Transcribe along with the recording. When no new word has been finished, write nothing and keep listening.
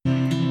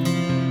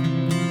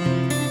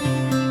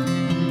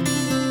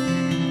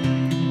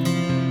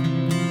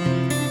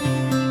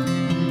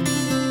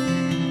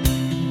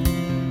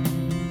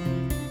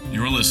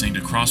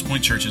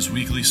Crosspoint Church's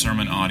weekly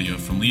sermon audio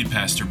from lead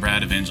pastor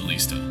Brad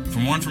Evangelista. For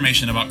more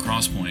information about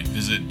Crosspoint,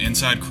 visit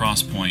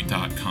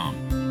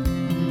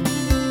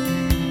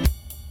insidecrosspoint.com.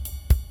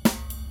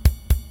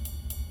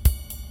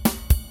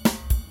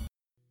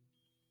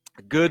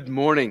 Good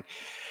morning.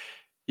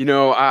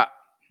 I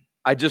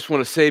just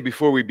want to say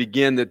before we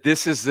begin that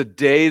this is the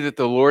day that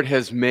the Lord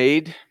has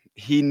made.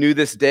 He knew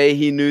this day.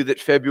 He knew that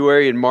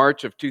February and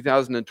March of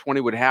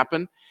 2020 would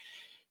happen.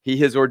 He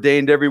has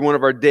ordained every one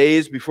of our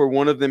days before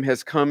one of them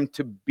has come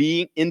to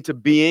be into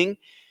being.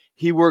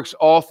 He works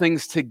all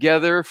things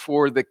together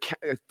for the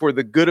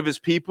good of his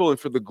people and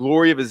for the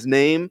glory of his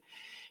name.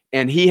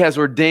 And he has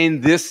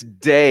ordained this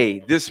day,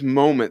 this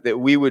moment, that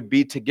we would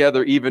be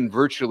together even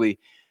virtually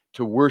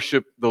to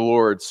worship the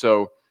Lord.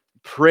 So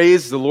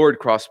praise the Lord,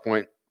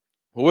 Crosspoint.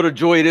 Well, what a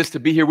joy it is to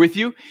be here with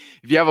you.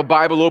 If you have a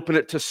Bible, open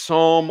it to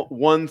Psalm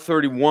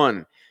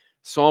 131.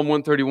 Psalm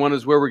 131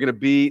 is where we're going to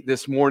be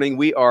this morning.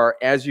 We are,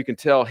 as you can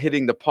tell,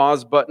 hitting the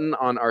pause button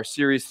on our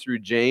series through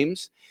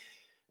James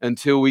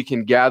until we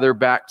can gather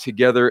back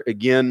together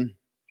again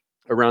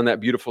around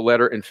that beautiful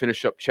letter and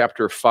finish up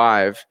chapter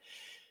 5.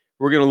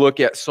 We're going to look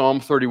at Psalm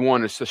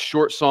 31. It's a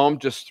short psalm,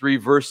 just 3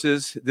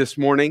 verses this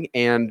morning.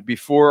 And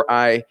before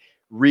I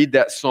read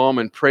that psalm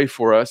and pray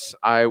for us,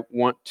 I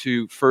want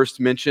to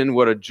first mention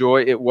what a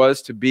joy it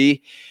was to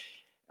be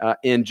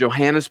in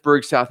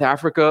Johannesburg, South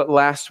Africa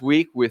last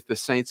week with the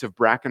Saints of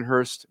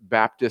Brackenhurst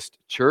Baptist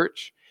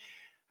Church.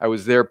 I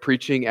was there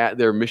preaching at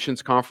their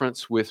missions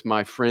conference with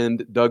my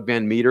friend Doug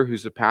Van Meter,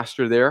 who's a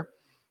pastor there.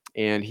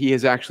 And he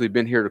has actually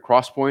been here to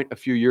Crosspoint a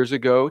few years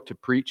ago to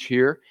preach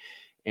here.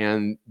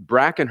 And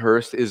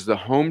Brackenhurst is the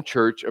home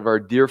church of our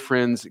dear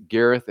friends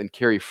Gareth and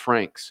Carrie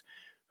Franks,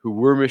 who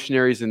were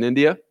missionaries in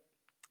India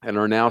and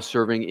are now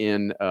serving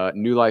in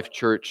New Life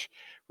Church,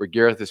 where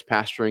Gareth is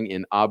pastoring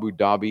in Abu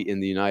Dhabi in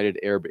the United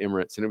Arab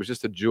Emirates. And it was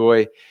just a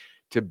joy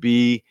to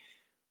be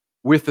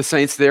with the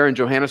saints there in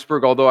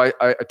Johannesburg, although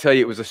I tell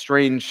you, it was a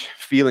strange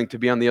feeling to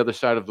be on the other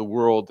side of the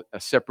world,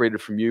 separated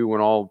from you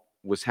when all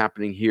was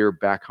happening here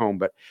back home.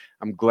 But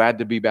I'm glad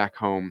to be back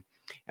home,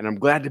 and I'm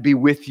glad to be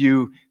with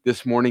you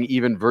this morning,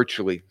 even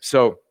virtually.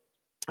 So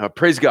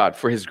praise God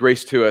for his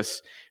grace to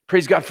us.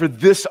 Praise God for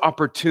this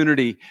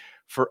opportunity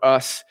for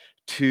us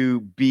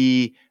to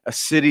be a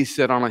city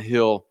set on a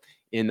hill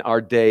in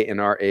our day and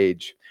our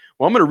age.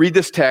 Well, I'm going to read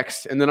this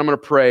text, and then I'm going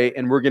to pray,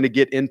 and we're going to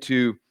get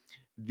into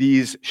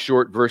these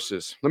short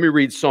verses. Let me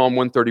read Psalm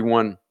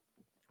 131,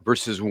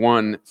 verses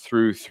 1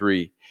 through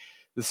 3.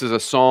 This is a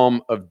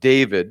psalm of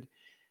David,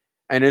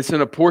 and it's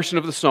in a portion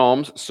of the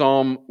Psalms,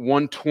 Psalm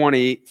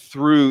 120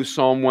 through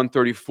Psalm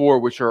 134,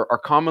 which are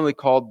commonly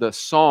called the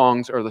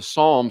songs or the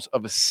Psalms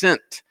of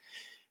Ascent,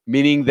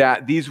 meaning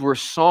that these were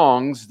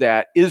songs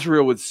that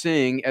Israel would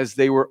sing as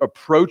they were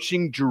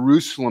approaching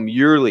Jerusalem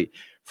yearly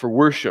for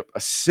worship,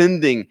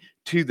 ascending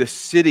to the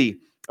city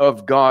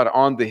of God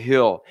on the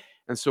hill.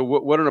 And so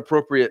what an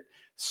appropriate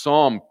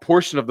psalm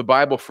portion of the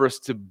Bible for us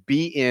to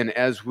be in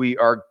as we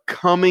are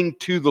coming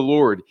to the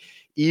Lord,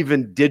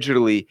 even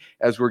digitally,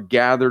 as we're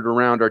gathered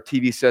around our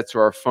TV sets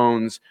or our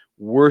phones,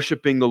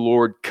 worshiping the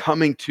Lord,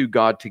 coming to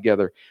God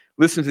together.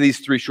 Listen to these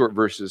 3 short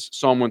verses.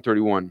 Psalm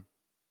 131.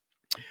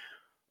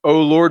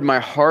 O Lord, my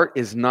heart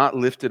is not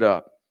lifted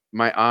up.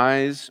 My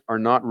eyes are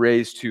not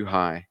raised too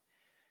high.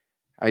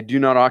 I do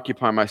not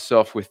occupy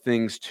myself with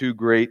things too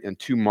great and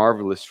too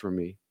marvelous for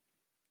me.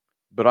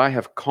 But I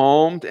have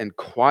calmed and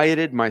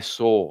quieted my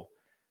soul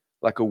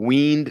like a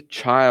weaned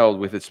child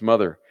with its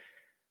mother.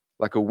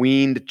 Like a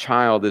weaned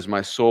child is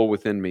my soul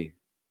within me.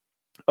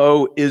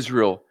 O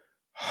Israel,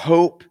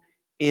 hope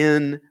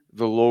in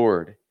the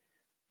Lord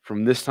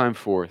from this time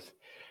forth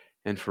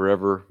and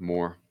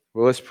forevermore.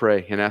 Well, let's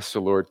pray and ask the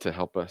Lord to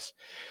help us.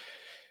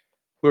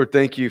 Lord,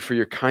 thank you for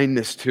your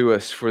kindness to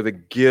us, for the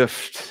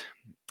gift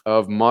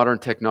of modern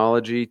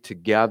technology to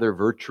gather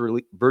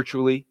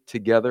virtually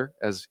together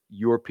as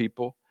your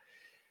people.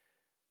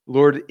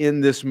 Lord,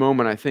 in this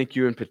moment, I thank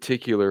you in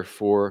particular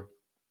for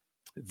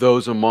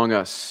those among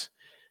us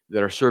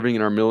that are serving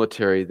in our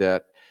military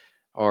that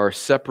are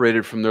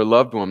separated from their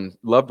loved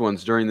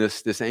ones during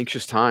this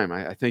anxious time.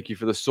 I thank you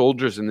for the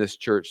soldiers in this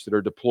church that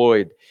are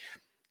deployed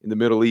in the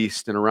Middle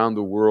East and around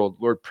the world.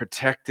 Lord,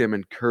 protect them,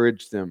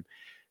 encourage them,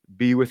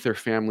 be with their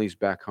families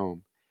back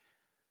home.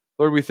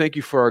 Lord, we thank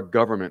you for our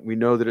government. We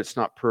know that it's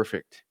not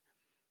perfect,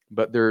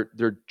 but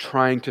they're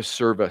trying to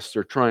serve us.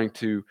 They're trying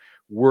to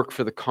work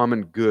for the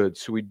common good.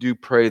 So we do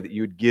pray that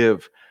you would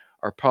give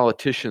our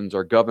politicians,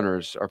 our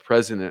governors, our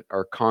president,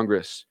 our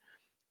Congress,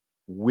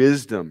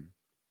 wisdom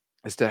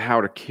as to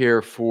how to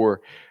care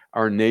for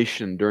our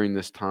nation during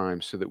this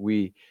time so that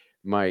we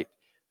might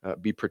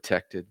be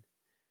protected.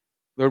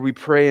 Lord, we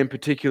pray in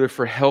particular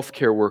for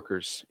healthcare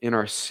workers in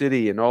our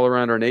city and all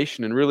around our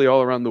nation and really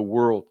all around the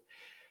world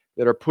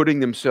that are putting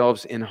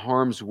themselves in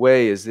harm's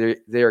way as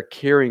they are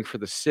caring for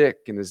the sick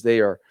and as they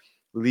are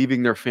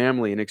leaving their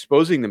family and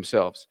exposing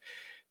themselves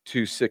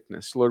to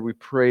sickness. Lord, we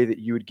pray that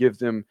you would give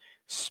them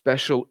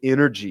special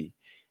energy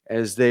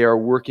as they are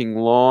working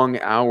long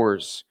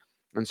hours,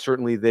 and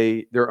certainly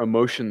their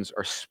emotions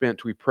are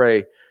spent. We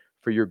pray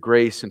for your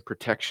grace and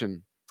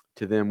protection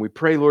to them. We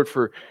pray, Lord,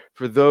 for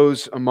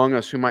those among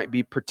us who might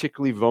be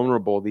particularly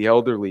vulnerable, the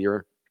elderly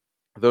or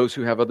those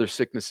who have other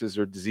sicknesses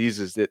or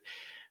diseases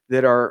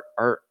that are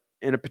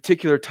in a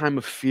particular time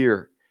of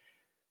fear.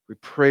 We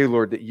pray,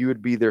 Lord, that you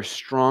would be their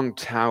strong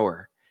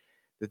tower,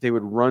 that they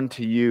would run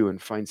to you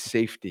and find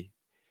safety.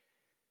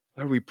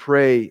 Lord, we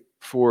pray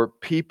for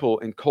people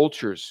and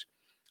cultures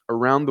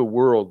around the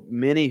world,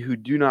 many who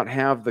do not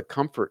have the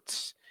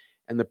comforts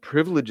and the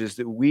privileges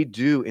that we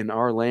do in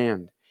our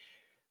land.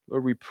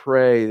 Lord, we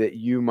pray that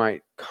you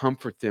might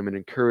comfort them and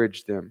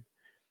encourage them.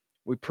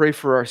 We pray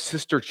for our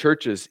sister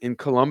churches in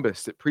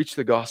Columbus that preach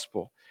the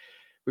gospel.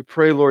 We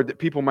pray, Lord, that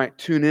people might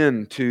tune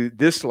in to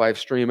this live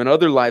stream and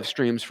other live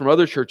streams from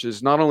other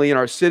churches, not only in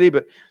our city,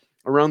 but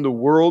around the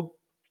world,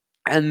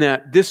 and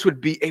that this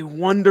would be a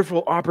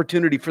wonderful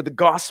opportunity for the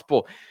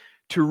gospel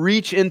to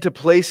reach into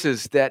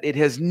places that it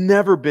has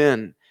never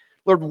been.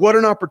 Lord, what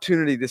an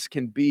opportunity this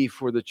can be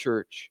for the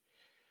church.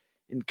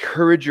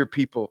 Encourage your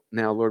people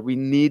now, Lord. We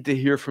need to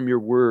hear from your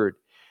word.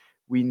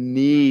 We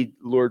need,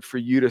 Lord, for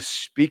you to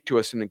speak to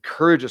us and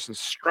encourage us and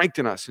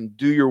strengthen us and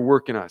do your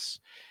work in us.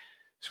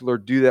 So,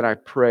 Lord, do that, I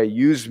pray.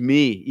 Use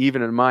me,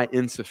 even in my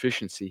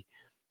insufficiency,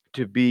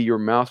 to be your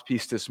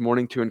mouthpiece this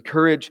morning, to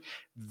encourage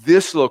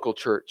this local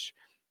church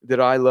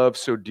that I love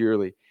so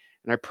dearly.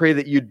 And I pray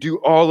that you do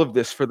all of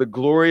this for the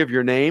glory of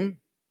your name,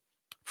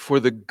 for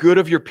the good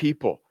of your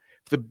people,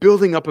 for the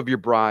building up of your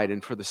bride,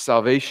 and for the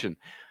salvation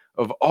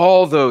of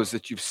all those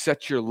that you've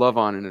set your love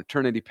on in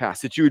eternity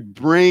past, that you would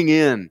bring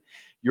in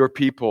your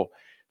people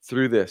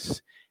through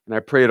this. And I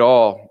pray it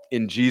all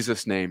in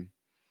Jesus' name.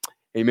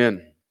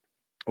 Amen.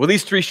 Well,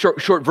 these three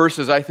short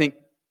verses, I think,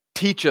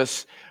 teach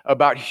us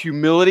about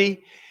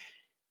humility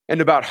and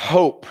about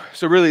hope.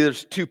 So really,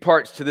 there's two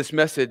parts to this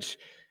message.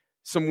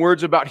 Some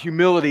words about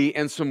humility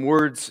and some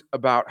words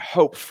about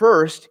hope.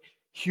 First,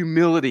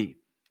 humility.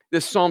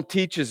 This psalm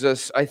teaches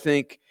us, I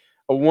think,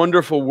 a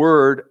wonderful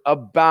word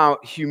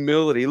about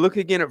humility. Look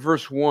again at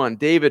verse 1.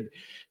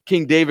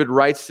 King David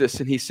writes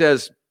this, and he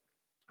says,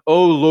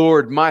 "O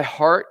Lord, my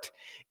heart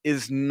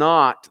is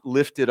not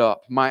lifted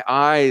up. My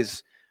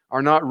eyes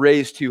are not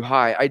raised too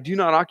high. I do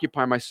not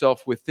occupy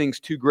myself with things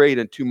too great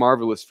and too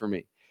marvelous for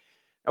me."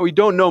 Now, we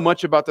don't know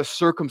much about the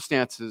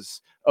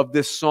circumstances of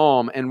this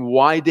psalm and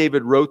why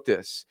David wrote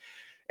this.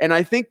 And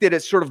I think that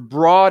it's sort of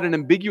broad and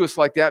ambiguous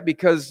like that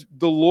because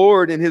the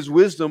Lord in his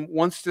wisdom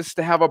wants us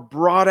to have a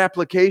broad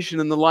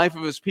application in the life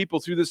of his people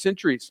through the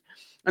centuries.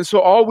 And so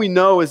all we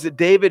know is that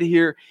David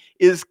here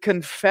is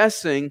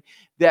confessing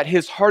that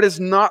his heart is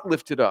not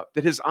lifted up,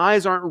 that his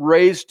eyes aren't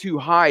raised too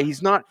high.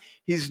 He's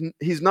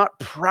not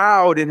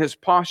proud in his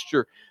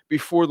posture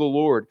before the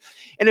Lord.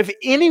 And if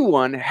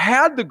anyone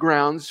had the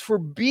grounds for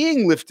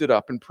being lifted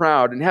up and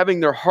proud and having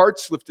their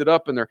hearts lifted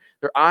up and their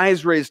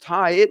eyes raised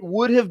high, it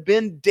would have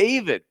been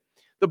David.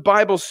 The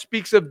Bible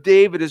speaks of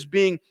David as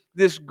being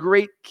this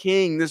great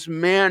king, this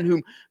man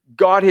whom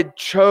God had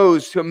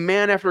chose, to a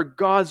man after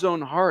God's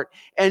own heart.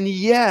 And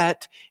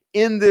yet,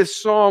 in this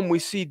psalm, we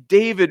see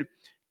David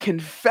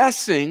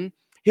confessing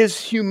his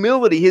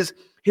humility,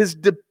 his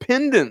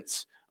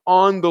dependence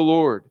on the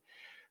Lord.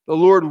 The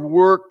Lord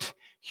worked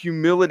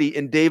humility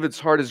in David's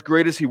heart as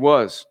great as he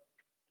was.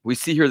 We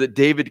see here that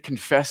David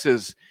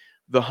confesses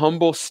the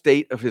humble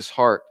state of his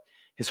heart.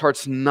 His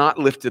heart's not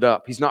lifted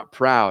up. He's not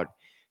proud.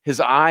 His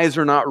eyes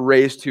are not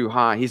raised too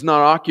high. He's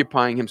not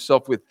occupying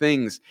himself with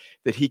things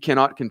that he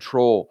cannot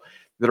control,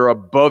 that are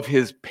above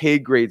his pay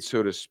grade,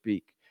 so to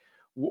speak.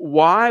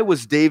 Why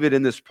was David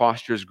in this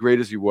posture as great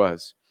as he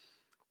was?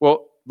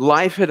 Well,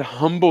 life had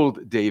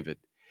humbled David.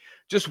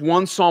 Just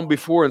one psalm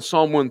before, in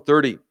Psalm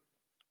 130,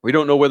 we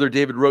don't know whether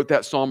David wrote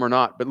that psalm or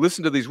not, but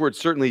listen to these words.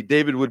 Certainly,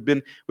 David would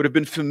have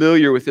been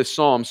familiar with this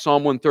psalm,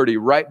 Psalm 130,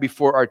 right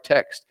before our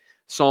text,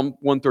 Psalm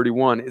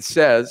 131. It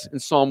says in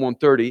Psalm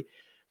 130,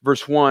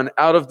 verse 1,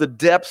 "Out of the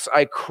depths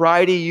I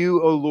cry to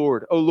you, O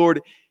Lord. O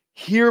Lord,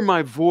 hear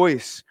my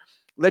voice.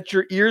 Let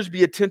your ears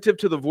be attentive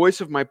to the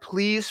voice of my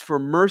pleas for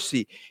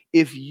mercy.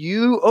 If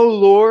you, O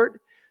Lord,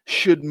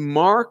 should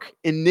mark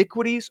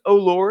iniquities, O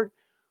Lord,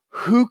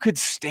 who could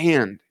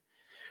stand?"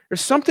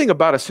 There's something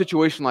about a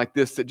situation like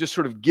this that just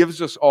sort of gives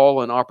us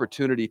all an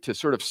opportunity to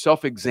sort of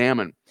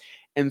self-examine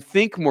and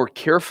think more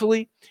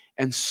carefully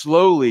and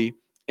slowly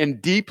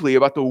and deeply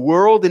about the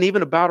world and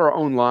even about our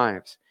own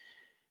lives.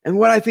 And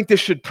what I think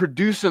this should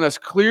produce in us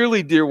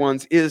clearly, dear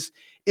ones, is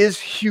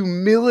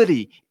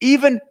humility.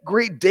 Even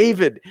great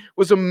David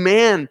was a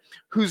man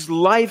whose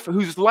life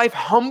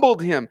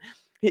humbled him.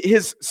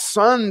 His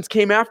sons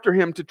came after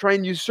him to try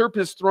and usurp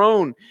his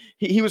throne.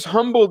 He was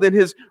humbled in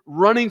his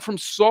running from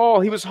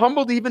Saul. He was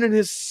humbled even in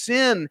his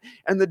sin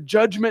and the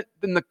judgment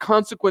and the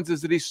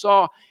consequences that he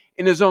saw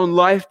in his own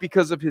life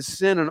because of his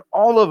sin. And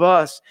all of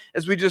us,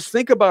 as we just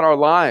think about our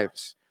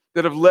lives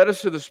that have led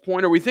us to this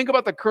point, or we think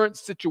about the current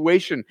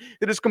situation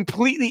that is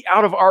completely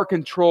out of our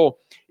control,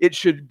 it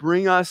should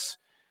bring us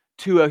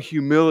to a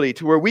humility,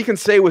 to where we can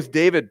say with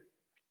David,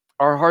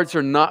 our hearts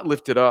are not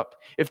lifted up.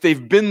 if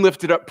they've been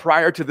lifted up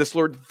prior to this,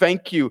 Lord,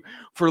 thank you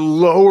for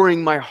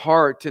lowering my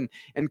heart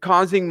and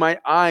causing my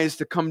eyes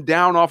to come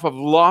down off of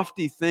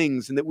lofty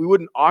things, and that we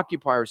wouldn't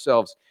occupy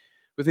ourselves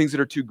with things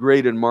that are too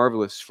great and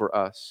marvelous for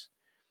us.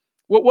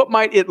 What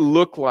might it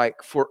look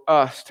like for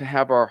us to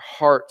have our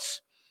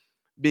hearts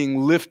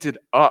being lifted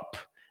up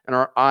and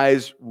our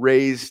eyes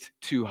raised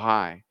too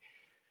high?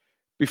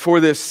 Before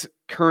this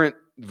current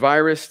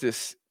virus,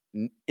 this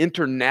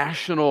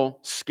international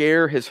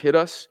scare has hit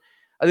us,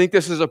 I think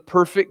this is a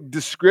perfect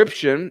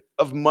description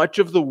of much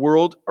of the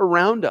world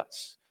around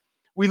us.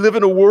 We live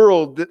in a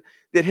world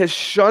that has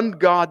shunned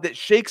God, that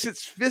shakes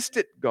its fist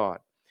at God,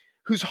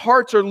 whose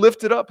hearts are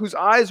lifted up, whose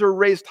eyes are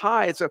raised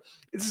high.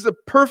 This is a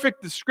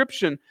perfect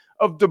description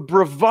of the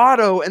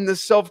bravado and the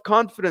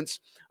self-confidence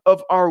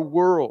of our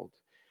world.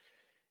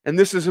 And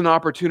this is an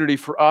opportunity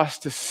for us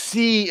to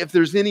see if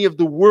there's any of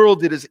the world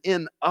that is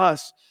in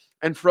us,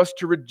 and for us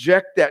to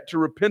reject that, to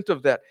repent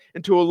of that,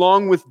 and to,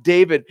 along with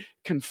David,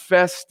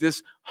 confess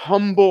this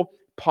humble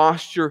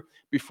posture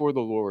before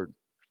the Lord.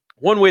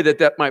 One way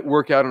that might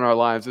work out in our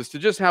lives is to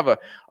just have a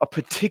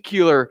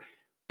particular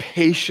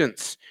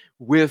patience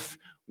with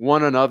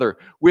one another,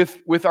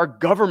 with our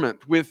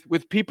government,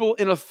 with people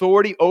in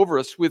authority over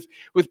us, with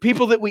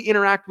people that we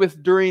interact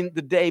with during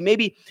the day,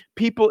 maybe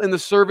people in the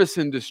service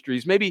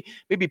industries, maybe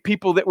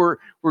people that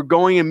we're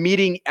going and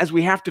meeting as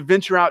we have to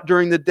venture out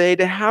during the day,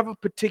 to have a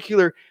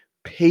particular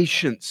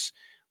patience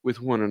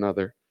with one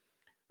another.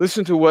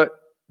 Listen to what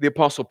the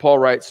Apostle Paul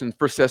writes in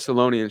 1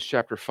 Thessalonians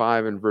chapter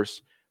 5 and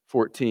verse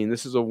 14.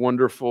 This is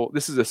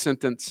a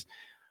sentence,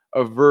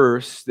 a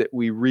verse that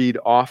we read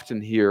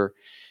often here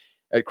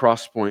at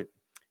Crosspoint,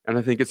 and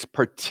I think it's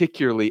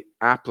particularly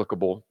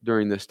applicable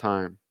during this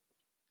time.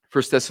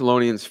 1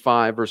 Thessalonians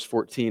 5 verse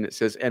 14, it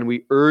says, "And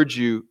we urge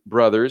you,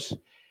 brothers,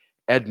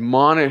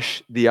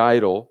 admonish the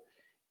idle,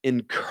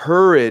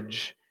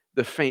 encourage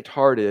the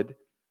faint-hearted,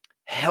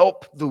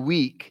 help the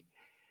weak,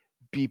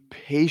 be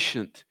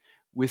patient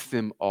with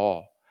them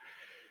all."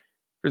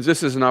 Friends,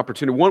 this is an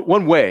opportunity.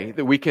 One way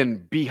that we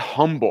can be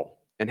humble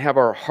and have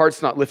our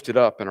hearts not lifted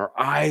up and our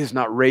eyes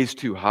not raised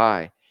too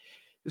high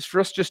is for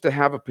us just to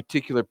have a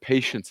particular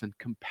patience and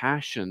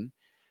compassion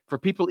for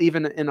people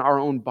even in our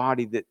own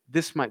body that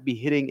this might be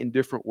hitting in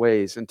different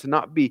ways, and to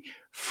not be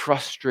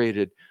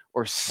frustrated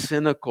or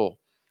cynical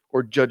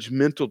or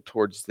judgmental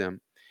towards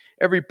them.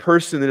 Every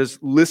person that is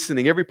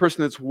listening, every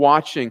person that's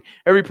watching,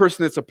 every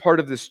person that's a part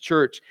of this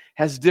church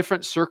has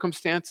different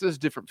circumstances,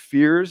 different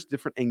fears,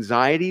 different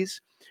anxieties,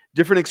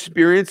 different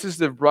experiences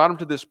that have brought them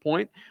to this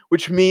point,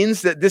 which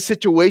means that this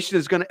situation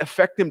is going to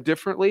affect them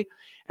differently.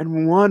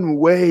 And one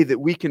way that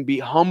we can be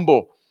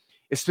humble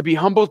is to be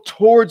humble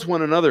towards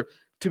one another,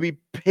 to be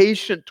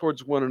patient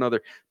towards one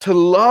another, to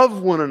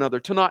love one another,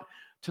 to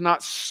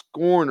not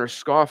scorn or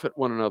scoff at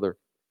one another,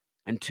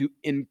 and to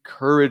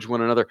encourage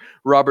one another.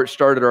 Robert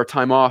started our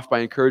time off by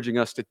encouraging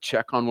us to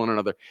check on one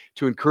another,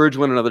 to encourage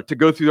one another, to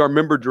go through our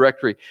member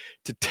directory,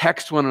 to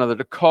text one another,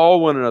 to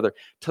call one another,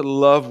 to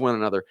love one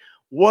another.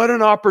 What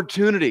an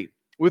opportunity,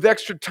 with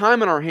extra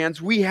time in our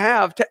hands, we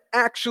have to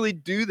actually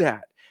do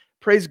that.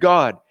 Praise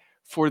God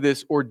for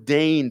this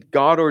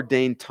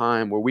God-ordained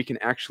time where we can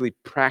actually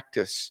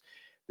practice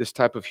this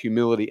type of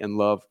humility and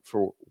love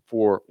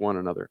for one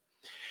another.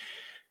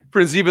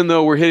 Friends, even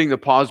though we're hitting the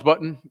pause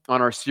button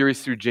on our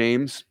series through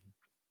James,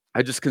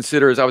 I just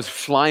consider, as I was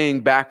flying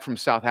back from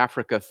South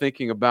Africa,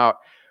 thinking about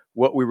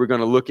what we were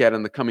going to look at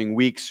in the coming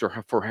weeks,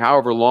 or for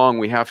however long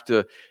we have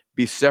to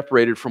be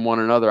separated from one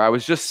another, I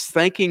was just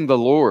thanking the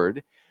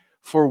Lord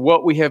for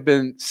what we have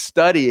been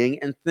studying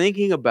and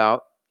thinking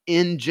about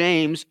in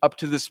James up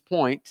to this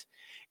point.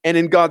 And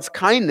in God's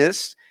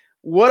kindness,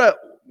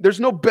 there's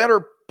no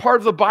better part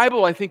of the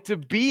Bible, I think, to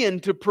be in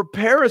to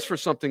prepare us for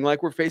something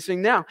like we're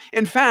facing now.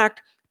 In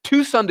fact,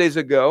 2 Sundays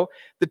ago,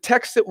 the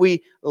text that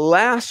we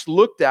last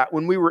looked at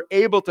when we were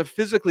able to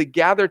physically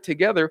gather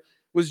together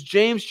was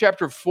James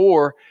chapter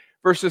 4,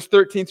 verses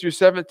 13 through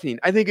 17.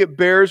 I think it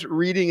bears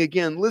reading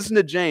again. Listen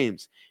to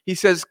James. He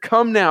says,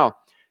 "Come now,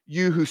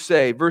 you who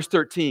say," verse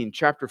 13,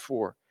 chapter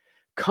 4,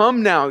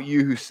 "Come now,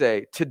 you who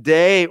say,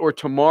 today or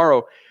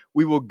tomorrow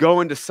we will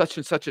go into such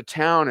and such a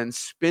town and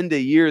spend a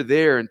year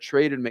there and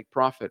trade and make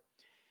profit.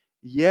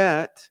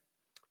 Yet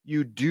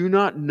you do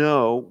not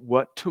know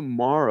what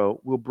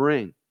tomorrow will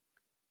bring.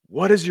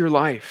 What is your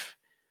life?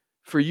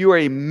 For you are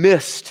a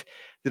mist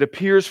that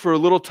appears for a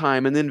little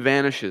time and then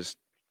vanishes.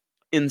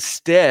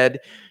 Instead,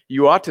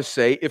 you ought to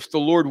say, if the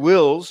Lord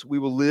wills, we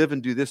will live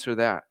and do this or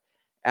that.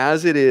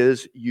 As it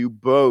is, you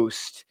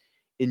boast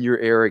in your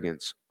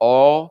arrogance.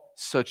 All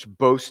such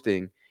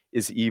boasting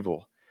is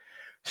evil.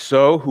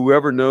 So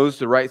whoever knows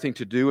the right thing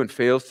to do and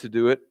fails to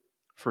do it,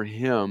 for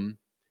him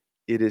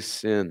it is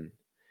sin."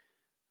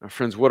 Now,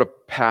 friends, what a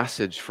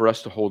passage for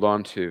us to hold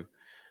on to,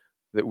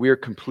 that we are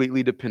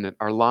completely dependent.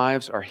 Our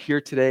lives are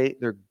here today,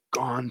 they're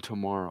gone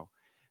tomorrow.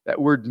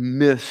 That word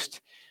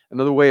mist,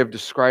 another way of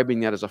describing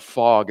that is a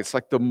fog. It's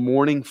like the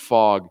morning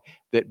fog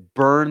that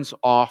burns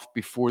off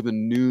before the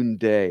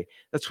noonday.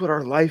 That's what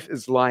our life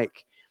is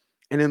like.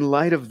 And in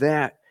light of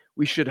that,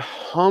 we should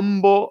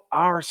humble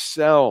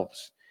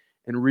ourselves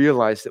and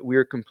realize that we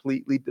are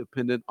completely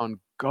dependent on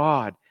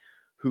God,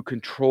 who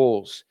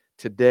controls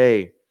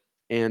today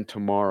and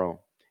tomorrow,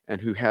 and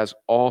who has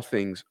all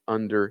things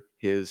under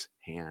his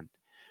hand.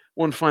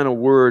 One final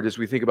word as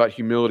we think about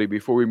humility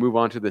before we move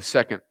on to the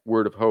second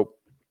word of hope.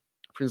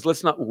 Friends,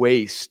 let's not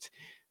waste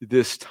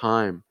this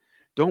time.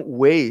 Don't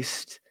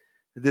waste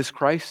this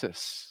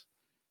crisis.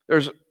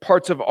 There's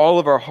parts of all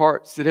of our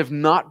hearts that have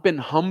not been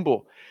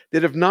humble,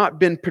 that have not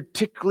been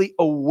particularly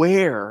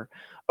aware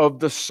of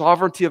the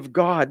sovereignty of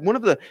God.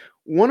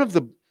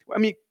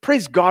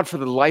 Praise God for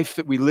the life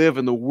that we live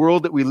and the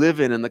world that we live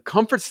in and the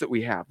comforts that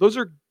we have. Those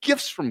are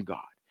gifts from God.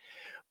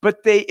 But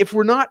if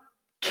we're not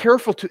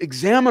careful to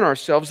examine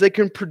ourselves, they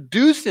can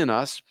produce in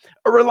us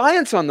a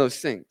reliance on those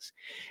things.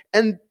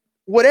 And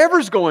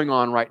whatever's going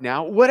on right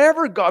now,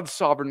 whatever God's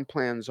sovereign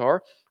plans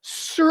are,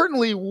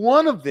 certainly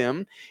one of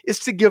them is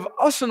to give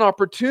us an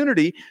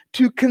opportunity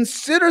to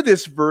consider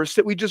this verse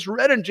that we just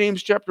read in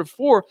James chapter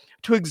 4,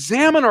 to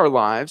examine our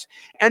lives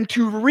and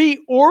to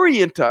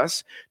reorient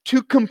us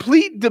to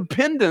complete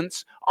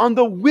dependence on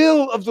the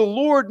will of the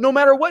Lord, no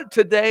matter what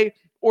today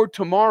or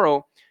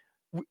tomorrow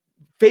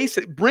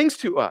brings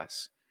to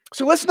us.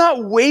 So let's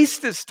not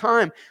waste this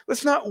time.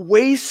 Let's not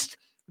waste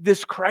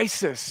this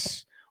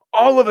crisis.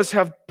 All of us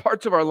have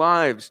parts of our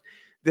lives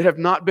that have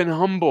not been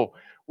humble,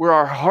 where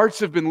our hearts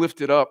have been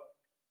lifted up,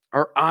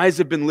 our eyes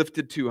have been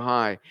lifted too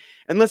high.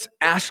 And let's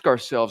ask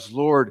ourselves,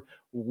 Lord,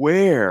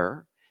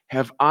 where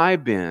have I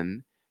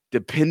been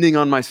depending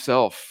on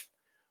myself,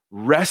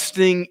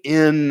 resting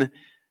in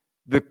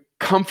the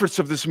comforts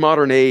of this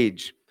modern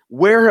age?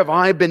 Where have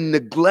I been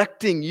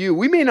neglecting you?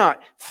 We may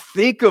not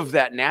think of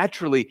that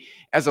naturally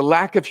as a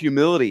lack of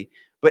humility,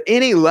 but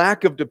any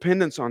lack of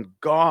dependence on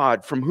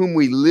God, from whom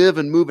we live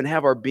and move and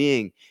have our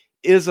being,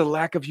 is a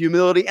lack of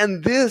humility.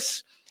 And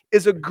this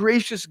is a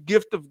gracious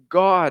gift of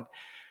God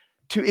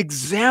to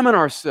examine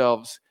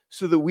ourselves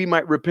so that we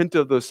might repent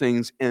of those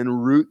things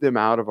and root them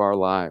out of our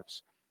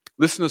lives.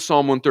 Listen to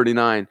Psalm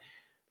 139,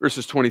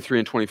 verses 23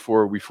 and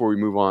 24 before we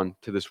move on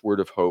to this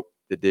word of hope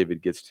that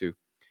David gets to.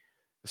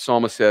 The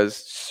psalmist says,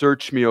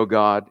 "Search me, O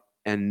God,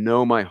 and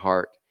know my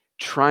heart.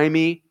 Try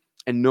me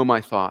and know my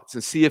thoughts,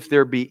 and see if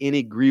there be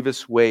any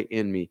grievous way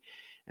in me,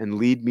 and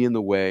lead me in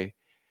the way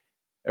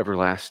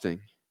everlasting."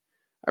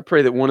 I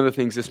pray that one of the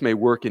things this may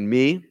work in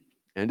me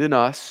and in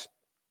us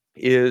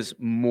is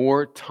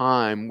more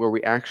time where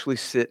we actually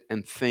sit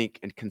and think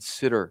and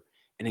consider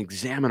and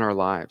examine our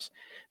lives,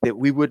 that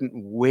we wouldn't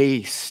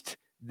waste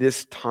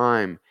this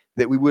time,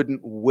 that we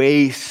wouldn't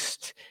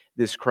waste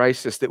this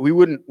crisis, that we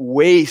wouldn't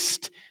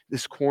waste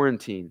this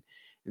quarantine,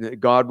 and that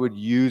God would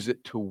use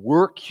it to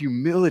work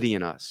humility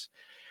in us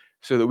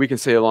so that we can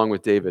say along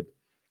with David,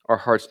 our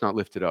heart's not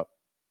lifted up,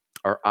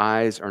 our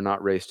eyes are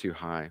not raised too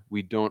high.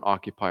 We don't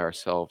occupy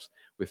ourselves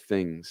with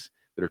things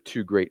that are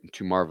too great and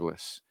too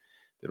marvelous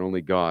that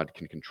only God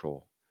can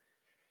control.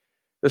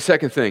 The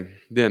second thing,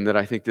 then, that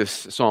I think this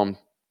psalm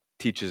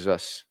teaches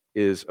us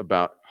is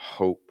about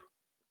hope.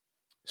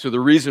 So the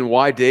reason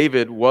why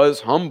David was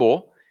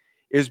humble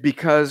is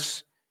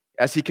because,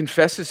 as he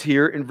confesses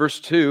here in verse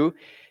 2,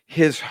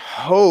 his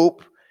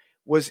hope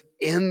was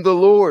in the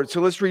Lord.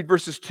 So let's read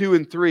verses 2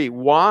 and 3.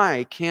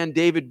 Why can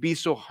David be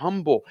so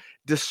humble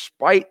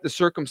despite the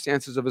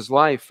circumstances of his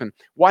life? And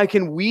why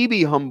can we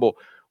be humble?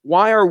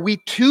 Why are we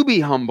to be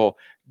humble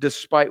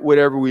despite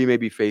whatever we may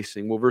be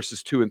facing? Well,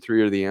 verses 2 and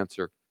 3 are the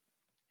answer.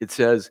 It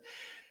says,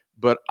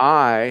 "But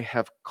I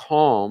have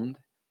calmed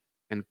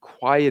and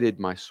quieted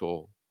my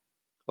soul,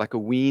 like a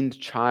weaned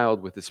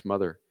child with its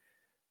mother.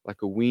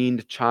 Like a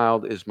weaned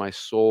child is my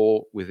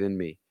soul within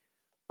me.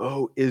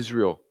 O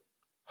Israel,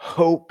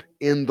 hope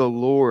in the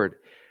Lord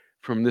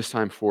from this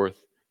time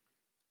forth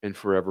and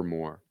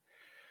forevermore."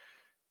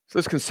 So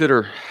let's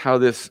consider how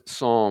this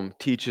psalm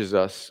teaches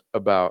us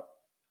about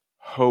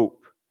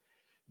hope.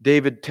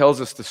 David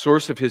tells us the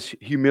source of his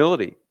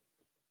humility.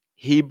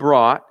 He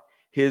brought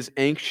his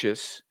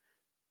anxious,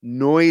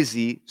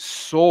 noisy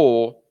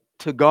soul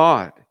to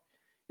God.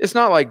 It's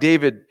not like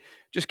David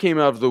just came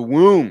out of the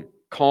womb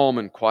calm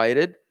and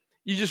quieted.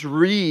 You just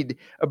read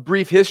a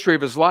brief history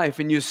of his life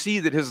and you see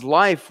that his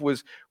life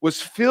was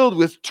filled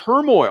with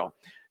turmoil.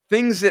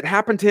 Things that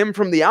happened to him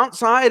from the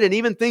outside and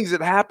even things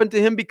that happened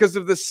to him because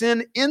of the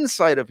sin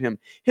inside of him.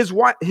 His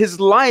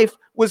life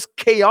was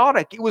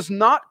chaotic. It was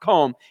not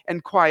calm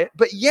and quiet.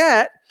 But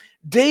yet,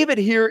 David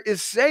here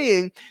is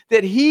saying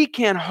that he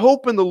can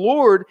hope in the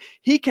Lord.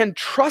 He can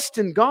trust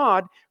in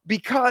God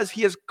because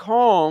he has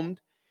calmed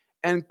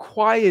and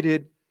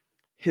quieted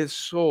his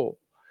soul.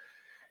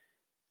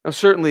 Now,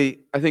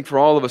 certainly, I think for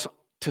all of us,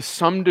 to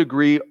some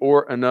degree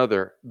or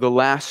another, the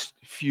last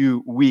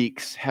few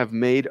weeks have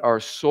made our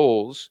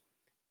souls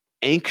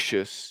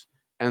anxious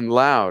and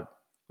loud,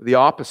 the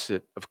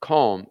opposite of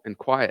calm and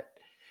quiet.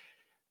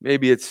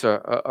 Maybe it's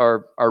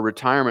our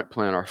retirement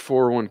plan, our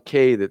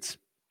 401k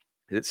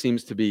that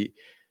seems to be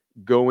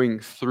going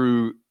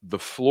through the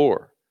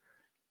floor.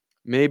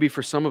 Maybe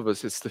for some of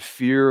us, it's the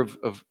fear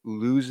of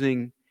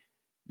losing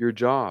your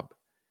job.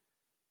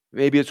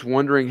 Maybe it's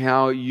wondering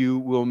how you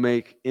will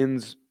make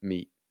ends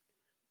meet.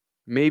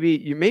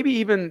 Maybe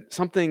even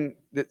something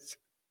that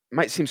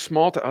might seem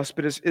small to us,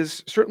 but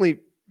is certainly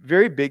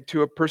very big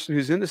to a person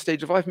who's in the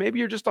stage of life. Maybe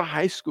you're just a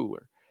high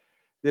schooler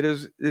that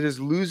is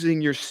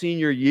losing your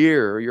senior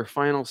year or your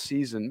final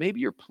season. Maybe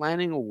you're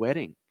planning a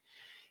wedding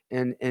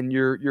and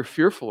you're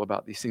fearful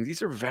about these things.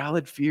 These are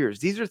valid fears.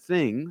 These are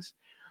things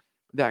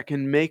that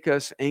can make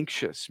us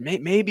anxious.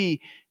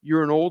 Maybe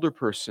you're an older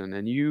person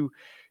and you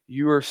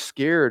are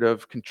scared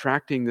of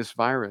contracting this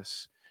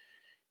virus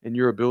and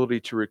your ability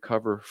to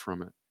recover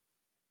from it.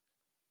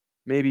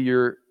 Maybe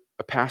you're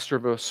a pastor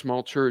of a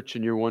small church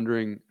and you're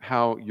wondering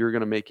how you're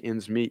going to make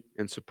ends meet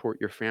and support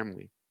your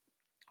family.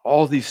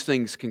 All these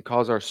things can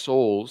cause our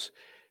souls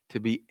to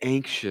be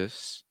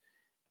anxious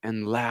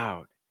and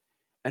loud.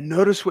 And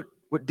notice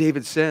what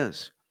David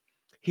says.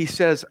 He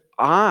says,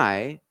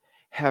 I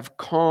have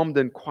calmed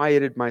and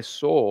quieted my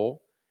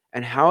soul.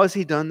 And how has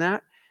he done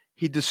that?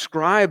 He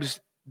describes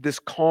this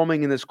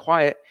calming and this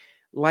quiet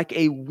like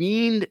a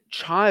weaned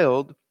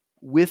child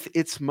with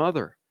its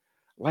mother.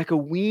 Like a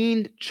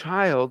weaned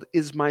child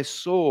is my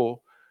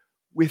soul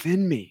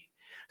within me.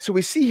 So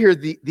we see here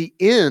the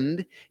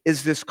end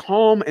is this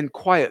calm and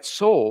quiet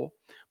soul.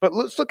 But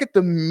let's look at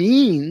the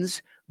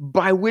means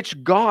by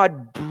which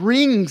God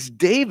brings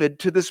David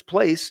to this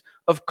place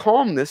of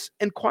calmness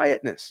and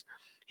quietness.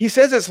 He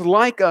says it's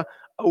like a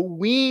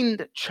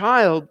weaned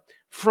child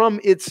from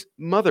its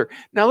mother.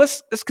 Now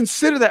let's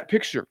consider that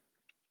picture.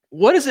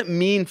 What does it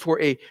mean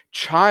for a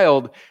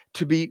child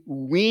to be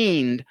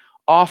weaned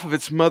off of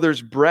its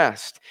mother's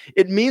breast?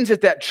 It means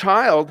that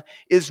child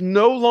is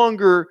no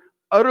longer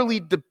utterly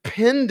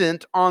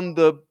dependent on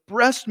the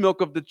breast milk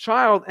of the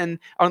child and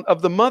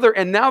of the mother,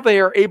 and now they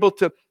are able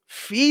to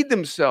feed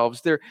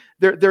themselves. They're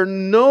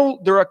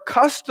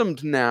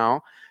accustomed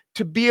now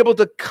to be able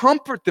to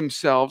comfort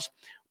themselves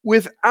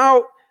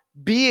without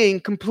being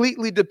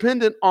completely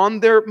dependent on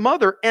their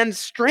mother. And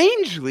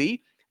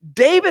strangely,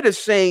 David is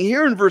saying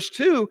here in verse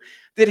 2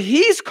 that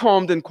he's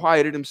calmed and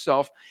quieted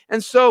himself,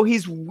 and so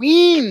he's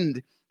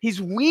weaned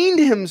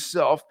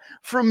himself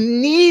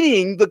from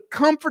needing the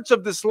comforts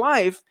of this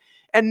life,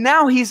 and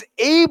now he's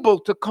able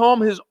to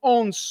calm his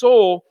own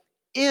soul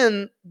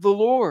in the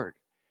Lord.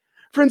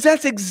 Friends,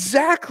 that's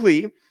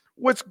exactly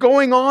what's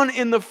going on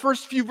in the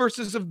first few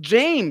verses of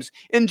James,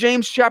 in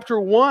James chapter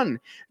 1,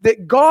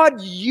 that God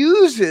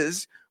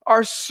uses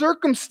our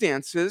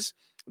circumstances,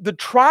 the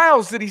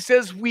trials that he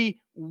says we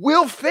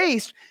will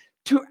face,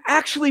 to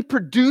actually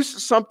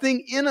produce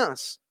something in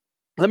us.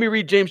 Let me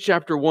read James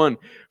chapter 1,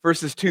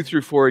 verses 2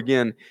 through 4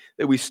 again,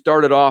 that we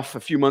started off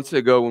a few months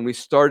ago when we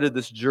started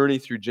this journey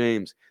through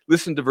James.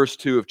 Listen to verse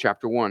 2 of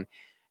chapter 1.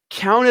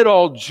 Count it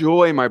all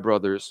joy, my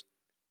brothers,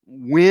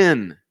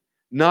 when,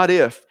 not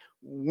if,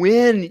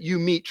 when you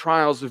meet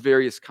trials of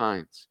various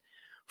kinds.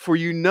 For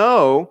you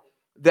know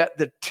that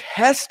the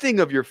testing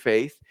of your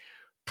faith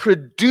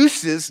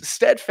produces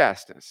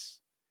steadfastness.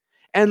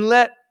 And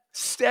let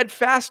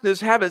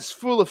steadfastness have its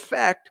full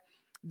effect,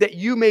 that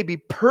you may be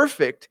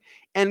perfect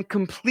and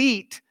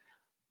complete,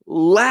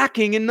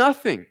 lacking in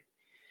nothing.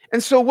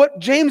 And so what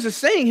James is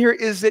saying here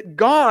is that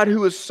God,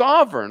 who is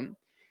sovereign,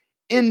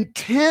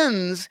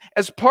 intends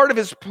as part of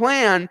his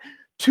plan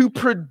to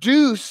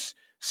produce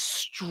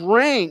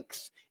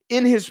strength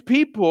in his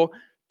people,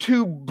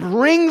 to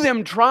bring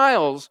them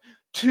trials,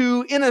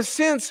 to, in a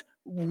sense,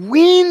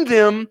 wean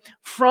them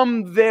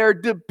from their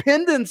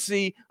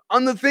dependency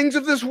on the things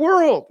of this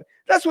world.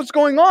 That's what's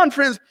going on,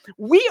 friends.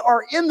 We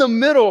are in the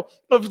middle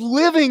of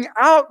living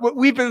out what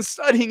we've been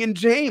studying in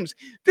James.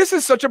 This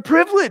is such a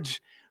privilege.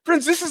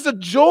 Friends, this is a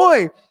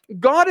joy.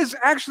 God is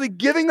actually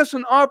giving us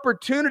an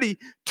opportunity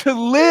to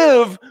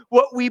live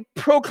what we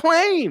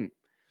proclaim.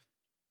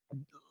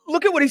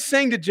 Look at what he's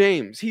saying to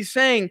James. He's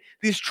saying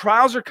these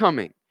trials are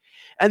coming,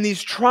 and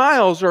these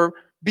trials are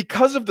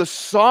because of the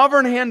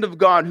sovereign hand of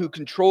God who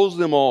controls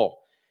them all.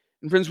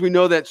 And friends, we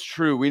know that's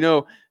true. We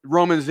know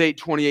Romans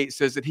 8:28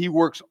 says that he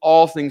works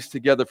all things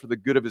together for the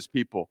good of his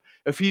people.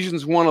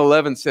 Ephesians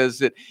 1:11 says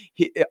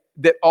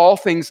that all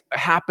things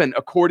happen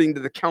according to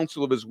the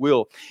counsel of his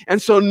will.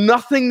 And so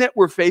nothing that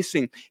we're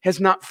facing has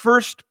not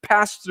first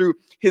passed through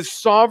his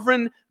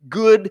sovereign,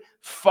 good,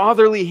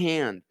 fatherly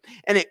hand.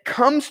 And it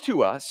comes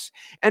to us,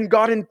 and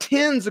God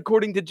intends,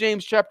 according to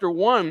James chapter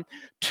 1,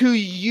 to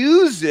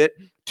use it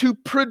to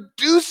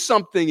produce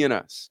something in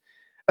us.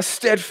 A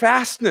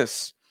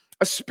steadfastness,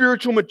 a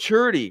spiritual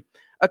maturity,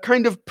 a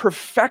kind of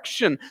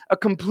perfection, a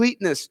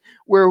completeness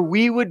where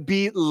we would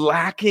be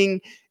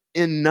lacking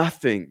in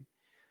nothing.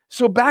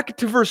 So back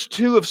to verse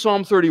 2 of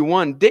Psalm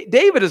 31,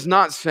 David is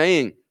not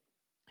saying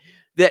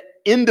that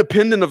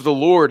independent of the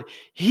Lord,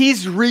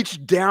 he's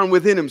reached down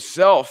within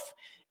himself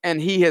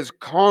and he has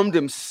calmed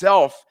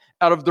himself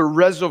out of the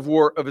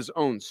reservoir of his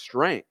own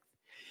strength.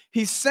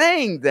 He's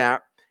saying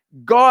that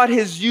God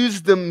has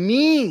used the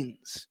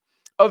means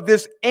of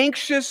this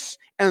anxious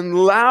and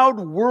loud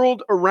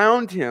world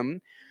around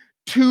him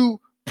to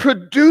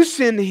produce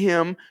in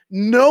him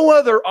no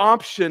other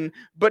option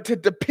but to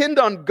depend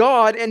on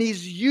God. And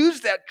he's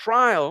used that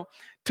trial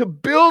to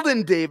build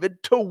in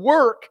David, to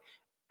work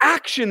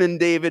action in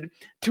David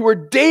to where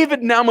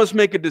David now must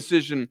make a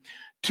decision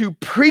to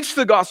preach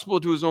the gospel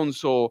to his own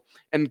soul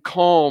and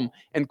calm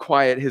and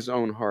quiet his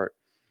own heart.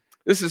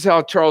 This is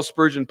how Charles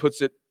Spurgeon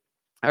puts it.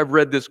 I've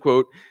read this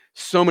quote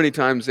so many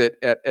times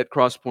at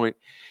Crosspoint.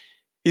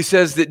 He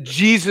says that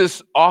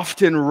Jesus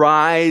often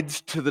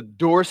rides to the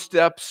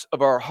doorsteps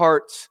of our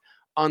hearts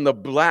on the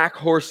black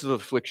horse of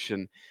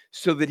affliction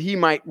so that he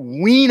might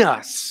wean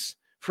us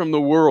from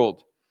the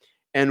world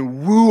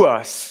and woo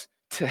us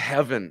to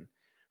heaven.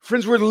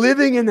 Friends, we're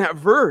living in that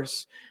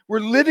verse. We're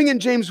living in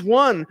James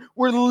 1.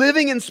 We're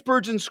living in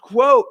Spurgeon's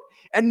quote.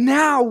 And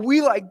now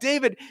we, like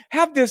David,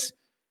 have this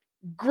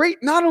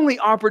great, not only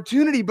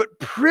opportunity, but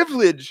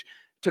privilege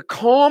to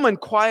calm and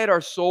quiet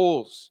our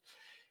souls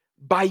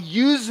by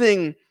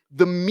using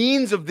the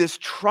means of this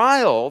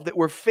trial that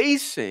we're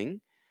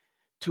facing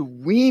to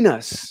wean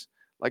us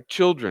like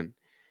children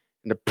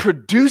and to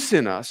produce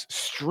in us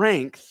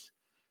strength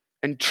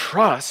and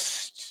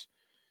trust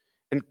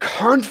and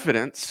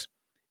confidence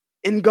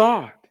in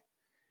God.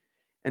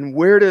 And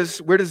where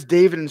does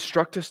David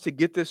instruct us to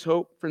get this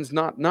hope? Friends,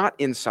 not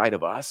inside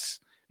of us.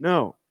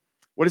 No.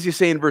 What does he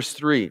say in verse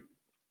 3?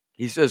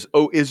 He says,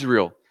 "O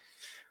Israel,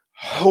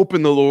 hope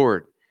in the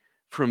Lord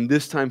from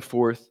this time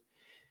forth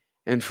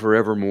and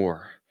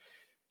forevermore."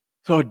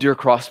 So, dear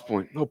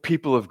Crosspoint, oh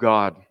people of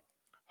God,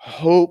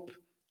 hope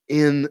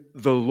in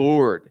the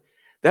Lord.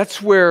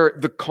 That's where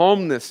the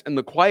calmness and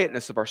the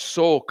quietness of our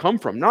soul come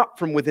from, not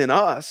from within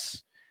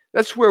us.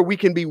 That's where we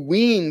can be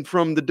weaned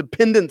from the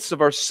dependence of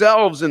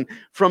ourselves and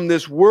from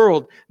this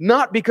world,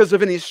 not because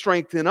of any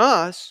strength in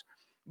us,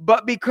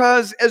 but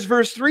because, as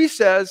verse 3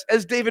 says,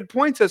 as David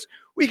points us,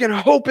 we can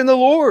hope in the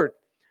Lord,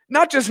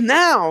 not just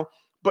now,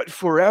 but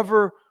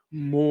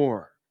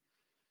forevermore.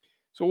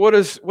 So what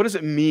does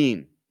it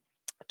mean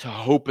to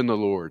hope in the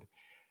Lord?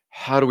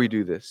 How do we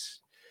do this?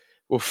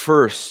 Well,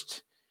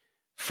 first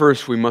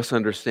we must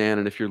understand,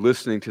 and if you're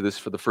listening to this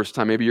for the first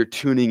time, maybe you're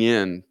tuning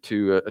in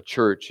to a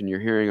church and you're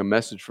hearing a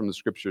message from the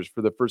scriptures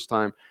for the first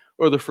time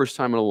or the first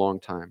time in a long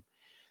time.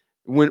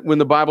 When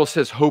the Bible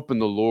says hope in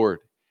the Lord,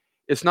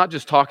 it's not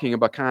just talking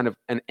about kind of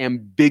an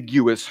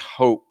ambiguous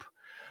hope,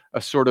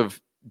 a sort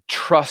of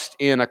trust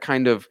in a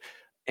kind of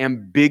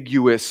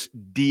ambiguous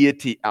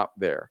deity out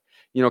there.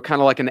 You know,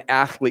 kind of like an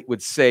athlete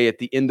would say at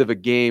the end of a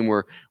game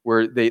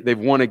where they've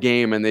won a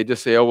game and they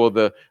just say, "Oh,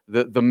 well,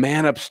 the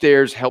man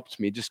upstairs helped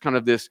me." Just kind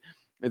of this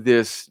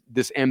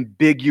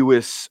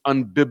ambiguous,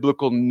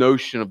 unbiblical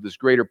notion of this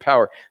greater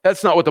power.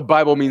 That's not what the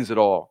Bible means at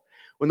all.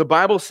 When the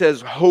Bible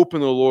says hope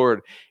in the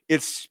Lord,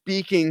 it's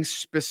speaking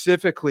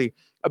specifically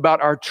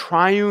about our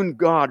triune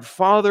God,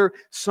 Father,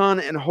 Son,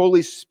 and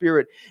Holy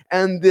Spirit,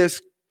 and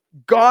this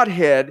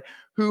Godhead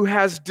who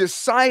has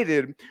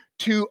decided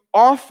to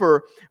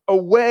offer a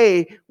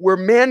way where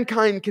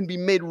mankind can be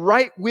made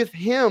right with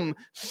him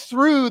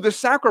through the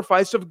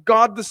sacrifice of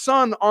God the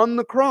Son on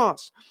the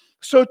cross.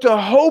 So to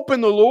hope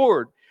in the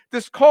Lord,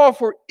 this call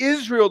for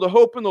Israel to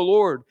hope in the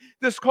Lord,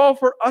 this call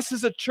for us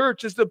as a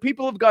church, as the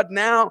people of God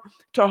now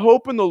to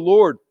hope in the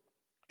Lord,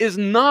 is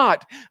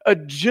not a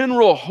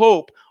general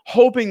hope,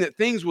 hoping that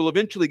things will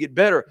eventually get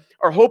better,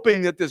 or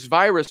hoping that this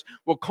virus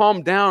will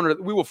calm down, or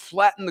that we will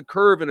flatten the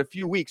curve in a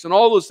few weeks. And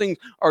all those things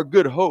are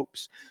good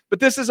hopes. But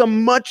this is a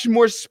much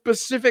more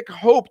specific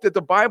hope that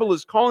the Bible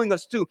is calling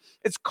us to.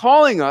 It's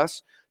calling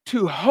us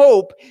to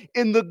hope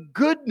in the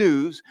good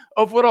news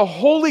of what a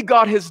holy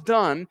God has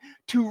done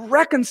to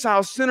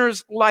reconcile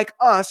sinners like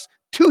us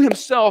to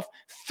himself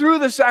through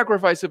the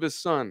sacrifice of his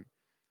Son.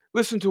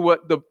 Listen to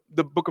what the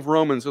book of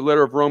Romans, the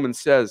letter of Romans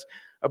says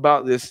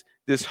about this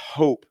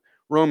hope.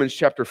 Romans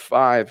chapter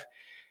 5,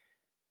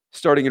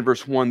 starting in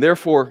verse 1.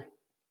 "Therefore,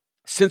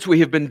 since we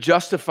have been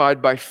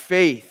justified by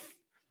faith,"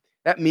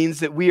 that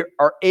means that we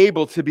are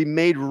able to be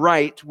made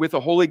right with a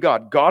holy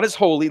God. God is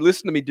holy.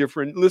 Listen to me, dear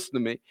friend. Listen to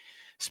me.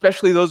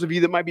 Especially those of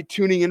you that might be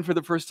tuning in for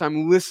the first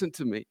time, listen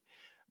to me.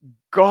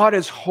 God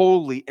is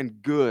holy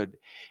and good,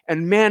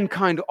 and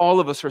mankind, all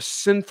of us, are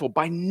sinful.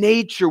 By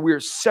nature, we are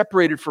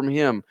separated from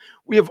him.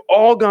 We have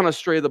all gone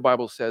astray, the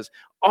Bible says.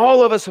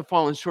 All of us have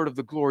fallen short of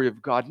the glory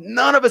of God.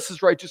 None of us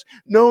is righteous.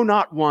 No,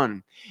 not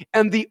one.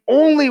 And the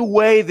only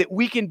way that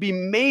we can be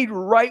made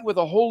right with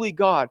a holy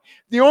God,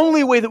 the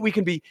only way that we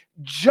can be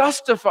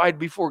justified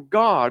before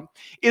God,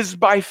 is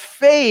by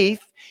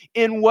faith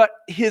in what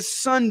his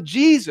Son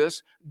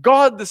Jesus,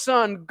 God the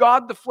Son,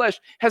 God the flesh,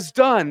 has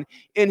done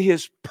in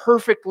his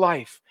perfect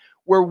life.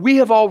 Where we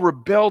have all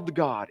rebelled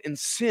God and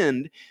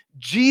sinned,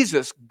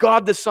 Jesus,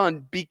 God the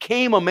Son,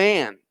 became a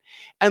man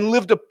and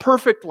lived a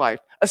perfect life,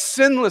 a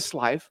sinless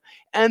life,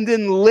 and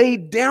then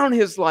laid down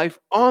his life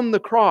on the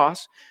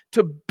cross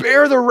to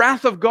bear the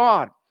wrath of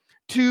God,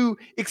 to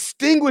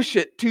extinguish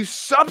it, to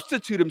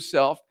substitute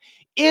himself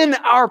in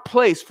our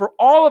place for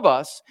all of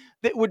us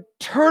that would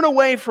turn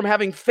away from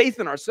having faith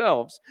in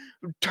ourselves,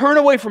 turn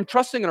away from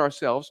trusting in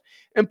ourselves,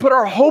 and put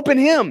our hope in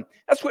him.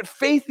 That's what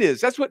faith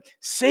is. That's what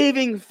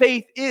saving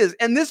faith is.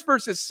 And this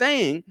verse is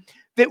saying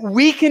that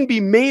we can be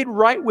made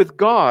right with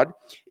God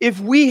if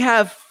we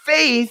have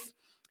faith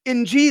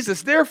in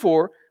Jesus.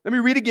 Therefore, let me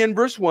read again,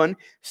 verse 1.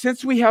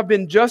 Since we have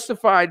been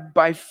justified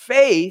by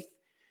faith,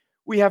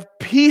 we have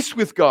peace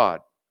with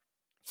God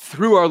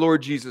through our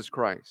Lord Jesus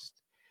Christ.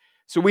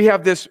 So we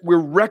have this, we're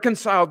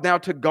reconciled now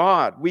to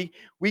God. We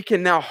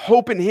can now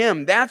hope in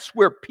Him. That's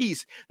where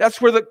peace,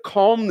 that's where the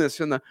calmness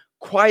and the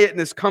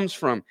quietness comes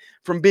from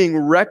being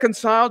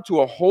reconciled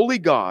to a holy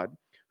God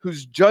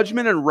whose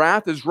judgment and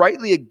wrath is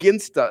rightly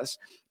against us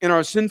in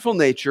our sinful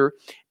nature.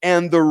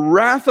 And the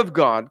wrath of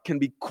God can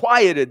be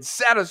quieted,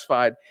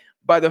 satisfied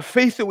by the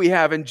faith that we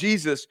have in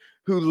Jesus,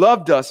 who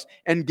loved us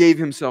and gave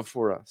Himself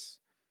for us.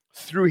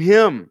 Through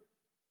Him,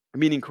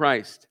 meaning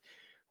Christ,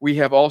 we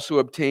have also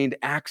obtained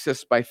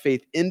access by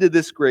faith into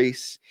this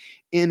grace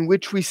in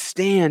which we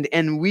stand,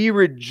 and we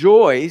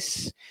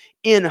rejoice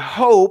in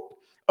hope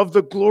of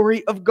the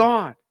glory of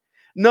God.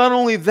 Not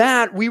only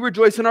that, we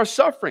rejoice in our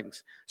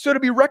sufferings. So to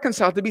be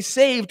reconciled, to be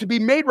saved, to be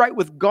made right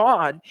with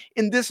God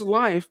in this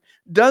life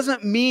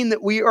doesn't mean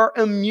that we are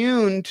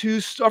immune to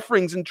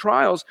sufferings and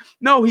trials.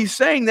 No, He's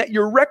saying that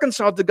you're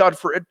reconciled to God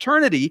for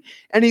eternity,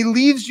 and He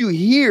leaves you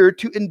here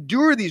to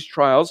endure these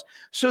trials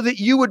so that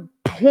you would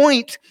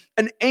point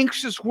an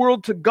anxious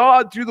world to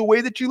God through the way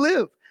that you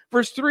live.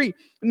 Verse 3,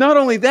 not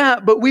only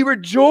that, but we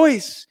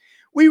rejoice.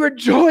 We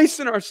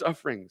rejoice in our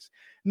sufferings,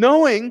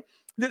 knowing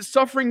that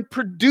suffering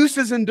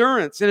produces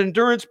endurance, and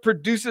endurance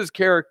produces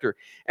character,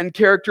 and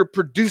character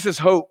produces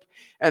hope,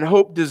 and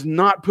hope does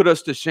not put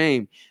us to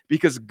shame,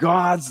 because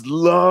God's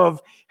love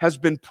has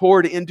been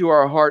poured into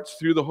our hearts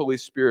through the Holy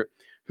Spirit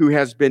who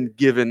has been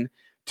given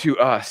to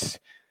us.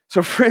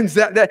 So friends,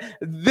 that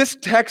this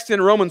text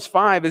in Romans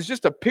 5 is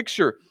just a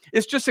picture.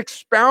 It's just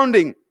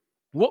expounding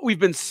what we've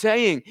been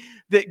saying,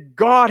 that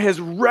God has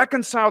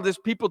reconciled His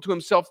people to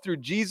Himself through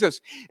Jesus,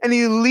 and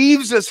He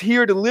leaves us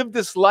here to live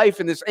this life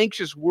in this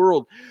anxious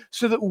world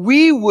so that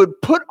we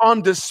would put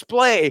on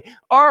display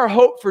our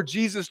hope for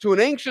Jesus to an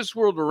anxious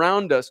world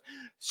around us,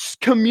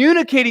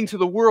 communicating to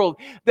the world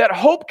that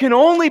hope can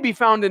only be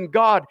found in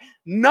God,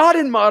 not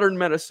in modern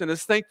medicine,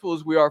 as thankful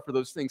as we are for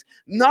those things,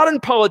 not in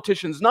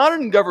politicians, not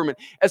in government,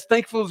 as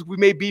thankful as we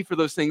may be for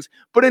those things,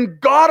 but in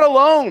God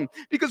alone.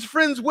 Because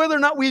friends, whether or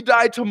not we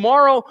die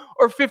tomorrow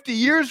or 50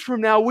 years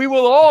from now, we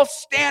will all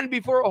stand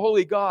before a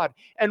holy God.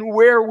 And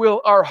where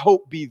will our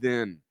hope be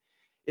then?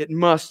 It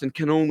must and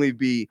can only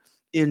be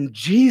in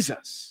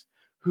Jesus,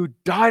 who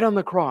died on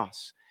the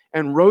cross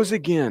and rose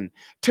again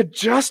to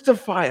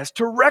justify us,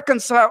 to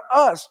reconcile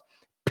us,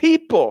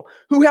 people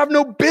who have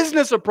no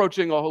business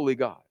approaching a holy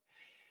God.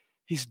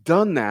 He's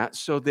done that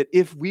so that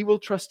if we will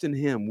trust in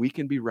Him, we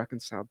can be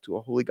reconciled to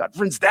a holy God.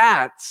 Friends,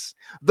 that's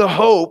the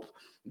hope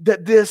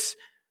that this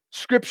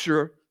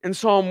scripture in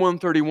Psalm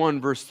 131,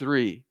 verse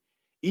 3,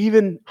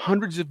 even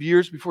hundreds of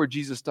years before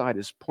Jesus died,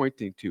 is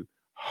pointing to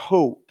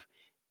hope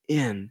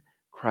in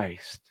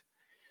Christ.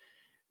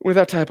 With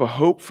that type of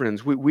hope,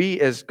 friends, we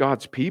as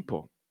God's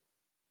people,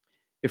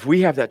 if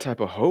we have that type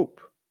of hope,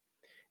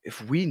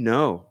 if we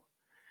know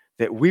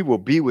that we will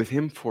be with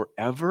Him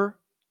forever,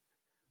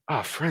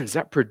 friends,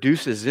 that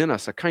produces in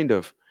us a kind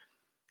of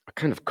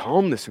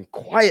calmness and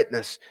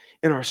quietness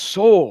in our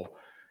soul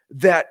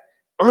that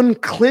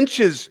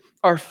unclenches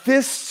our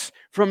fists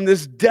from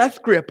this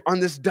death grip on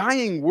this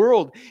dying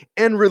world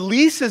and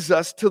releases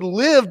us to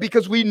live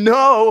because we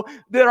know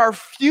that our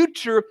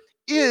future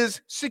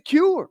is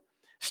secure.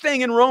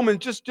 Staying in Romans,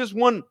 just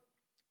one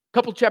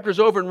couple chapters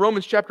over in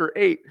Romans chapter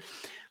 8,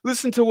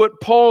 listen to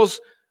what Paul's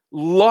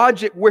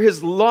logic, where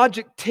his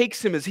logic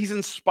takes him, as he's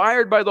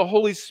inspired by the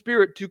Holy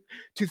Spirit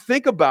to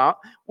think about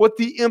what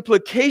the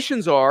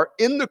implications are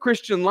in the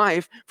Christian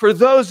life for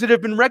those that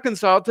have been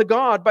reconciled to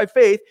God by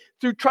faith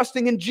through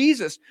trusting in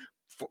Jesus,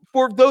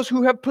 for those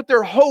who have put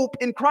their hope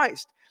in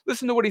Christ.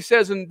 Listen to what he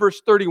says in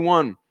verse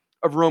 31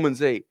 of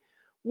Romans 8.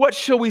 What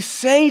shall we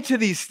say to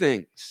these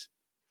things?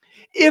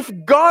 If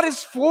God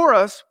is for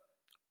us,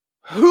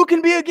 who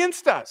can be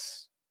against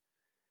us?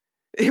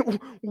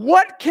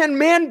 What can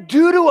man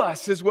do to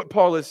us, is what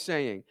Paul is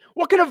saying.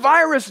 What can a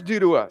virus do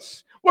to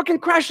us? What can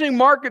crashing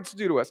markets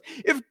do to us?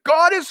 If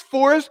God is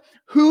for us,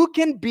 who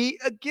can be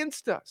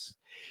against us?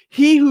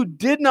 He who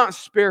did not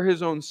spare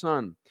His own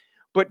Son,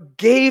 but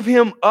gave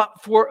Him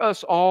up for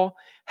us all,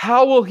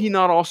 how will He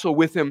not also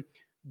with Him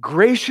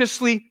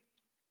graciously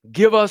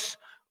give us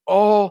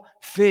all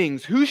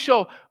things? Who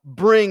shall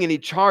bring any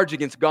charge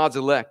against God's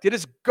elect? It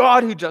is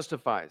God who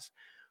justifies.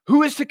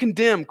 Who is to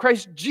condemn?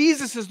 Christ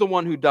Jesus is the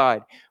one who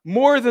died.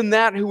 More than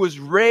that, who was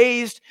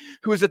raised,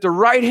 who is at the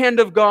right hand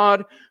of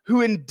God,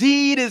 who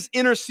indeed is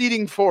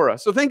interceding for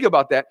us. So think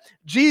about that.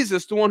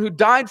 Jesus, the one who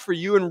died for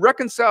you and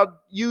reconciled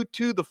you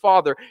to the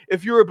Father,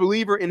 if you're a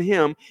believer in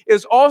Him,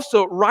 is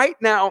also right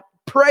now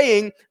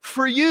praying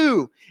for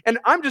you. And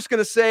I'm just going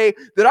to say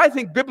that I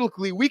think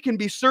biblically we can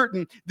be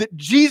certain that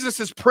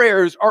Jesus'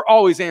 prayers are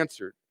always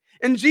answered.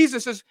 And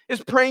Jesus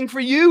is praying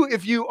for you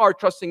if you are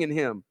trusting in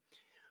Him.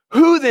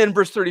 Who then,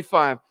 verse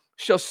 35,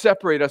 shall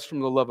separate us from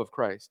the love of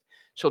Christ?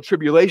 Shall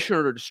tribulation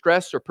or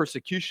distress or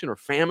persecution or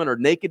famine or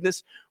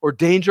nakedness or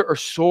danger or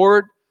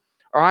sword?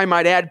 or I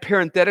might add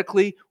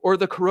parenthetically, or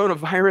the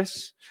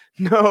coronavirus.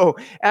 No,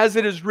 as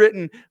it is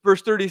written,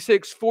 verse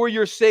 36, for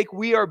your sake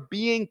we are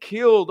being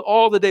killed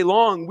all the day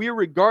long. We are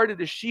regarded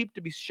as sheep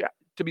to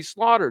be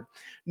slaughtered.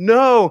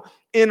 No,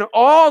 in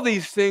all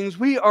these things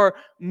we are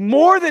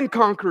more than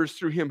conquerors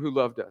through him who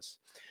loved us.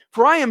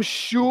 For I am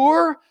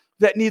sure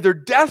that neither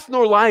death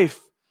nor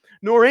life,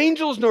 nor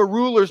angels nor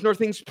rulers, nor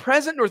things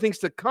present nor things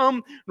to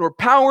come, nor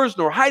powers,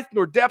 nor height,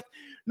 nor depth,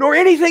 nor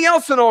anything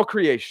else in all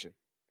creation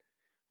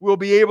will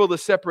be able to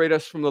separate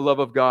us from the love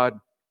of God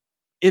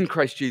in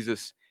Christ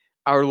Jesus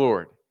our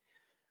Lord.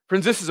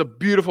 Friends, this is a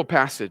beautiful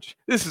passage.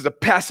 This is a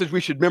passage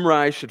we should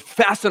memorize, should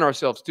fasten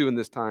ourselves to in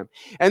this time.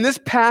 And this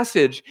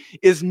passage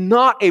is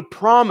not a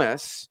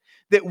promise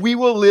that we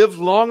will live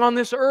long on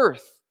this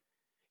earth.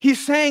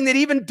 He's saying that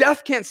even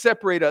death can't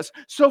separate us.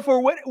 So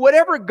for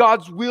whatever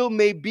God's will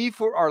may be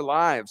for our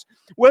lives,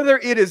 whether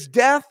it is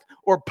death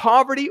or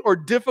poverty or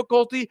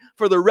difficulty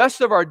for the rest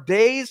of our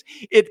days,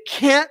 it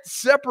can't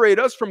separate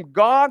us from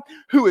God,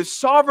 who is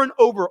sovereign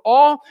over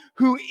all,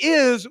 who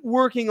is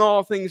working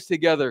all things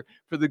together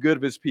for the good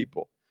of his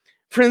people.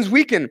 Friends,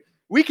 we can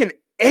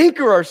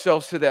anchor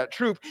ourselves to that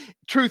truth,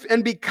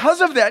 and because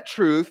of that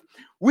truth,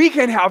 we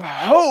can have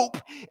hope.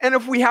 And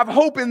if we have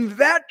hope in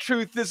that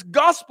truth, this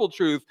gospel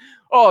truth,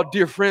 oh,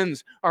 dear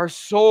friends, our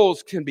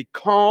souls can be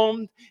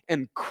calmed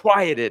and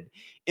quieted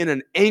in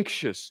an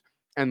anxious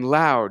and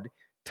loud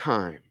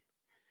time.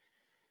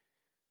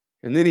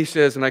 And then he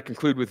says, and I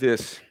conclude with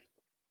this,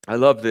 I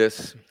love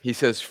this. He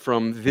says,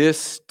 from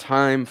this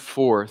time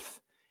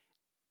forth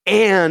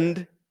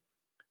and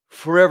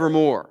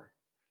forevermore.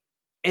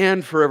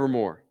 And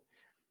forevermore.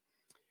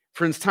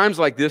 Friends, times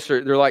like this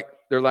they're like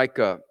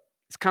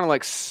it's kind of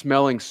like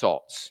smelling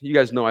salts. You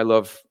guys know I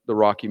love the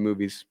Rocky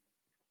movies.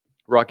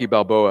 Rocky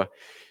Balboa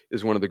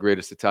is one of the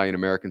greatest Italian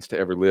Americans to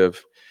ever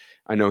live.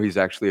 I know he's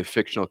actually a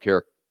fictional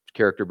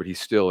character, but he's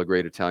still a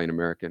great Italian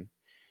American.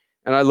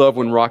 And I love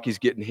when Rocky's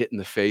getting hit in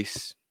the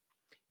face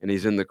and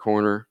he's in the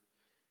corner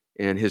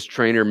and his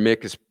trainer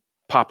Mick is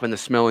popping the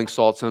smelling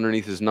salts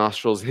underneath his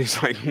nostrils and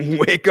he's like,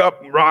 wake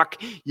up,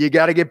 Rock, you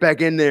got to get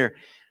back in there.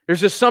 There's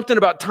just something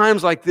about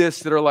times like this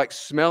that are like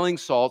smelling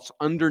salts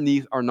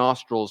underneath our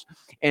nostrils,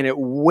 and it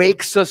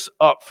wakes us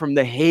up from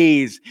the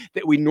haze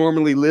that we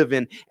normally live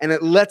in, and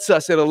it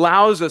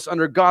allows us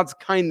under God's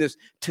kindness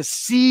to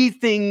see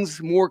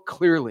things more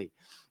clearly.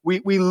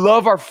 We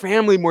love our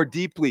family more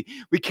deeply.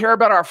 We care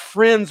about our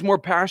friends more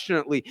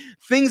passionately.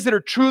 Things that are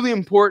truly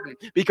important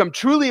become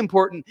truly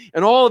important,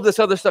 and all of this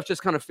other stuff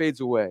just kind of fades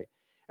away.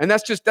 And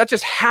that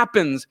just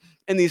happens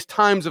in these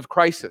times of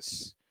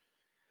crisis.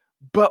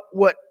 But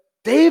what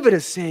David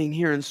is saying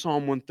here in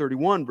Psalm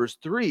 131, verse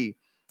 3,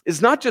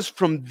 is not just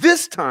from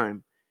this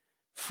time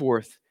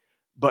forth,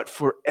 but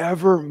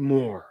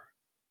forevermore.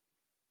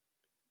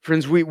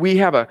 Friends, we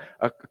have a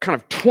kind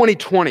of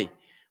 2020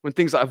 when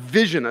things like a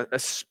vision, a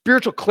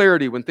spiritual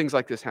clarity when things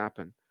like this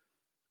happen,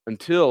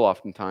 until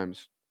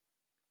oftentimes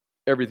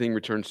everything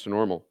returns to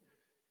normal,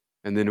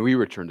 and then we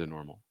return to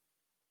normal.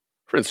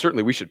 Friends,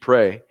 certainly we should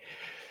pray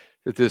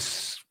that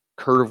this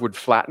curve would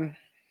flatten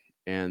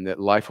and that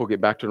life will get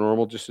back to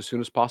normal just as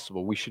soon as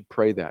possible. We should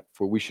pray that.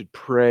 For we should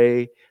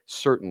pray,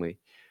 certainly.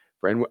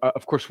 And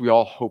of course, we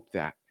all hope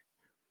that.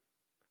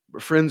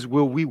 But friends,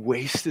 will we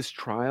waste this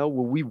trial?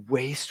 Will we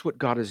waste what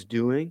God is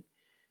doing?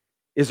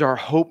 Is our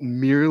hope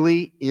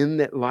merely in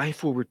that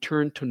life will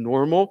return to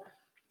normal?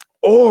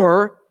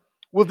 Or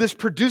will this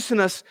produce in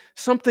us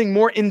something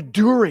more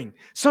enduring,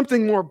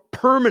 something more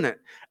permanent,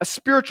 a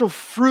spiritual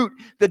fruit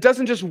that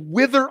doesn't just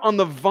wither on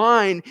the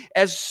vine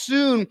as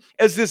soon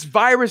as this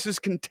virus is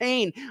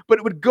contained, but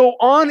it would go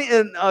on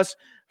in us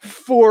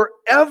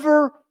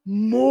forevermore?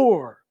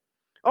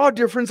 Oh,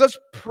 dear friends, let's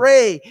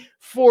pray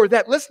for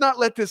that. Let's not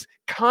let this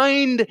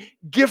kind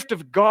gift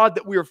of God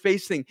that we are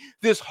facing,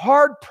 this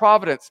hard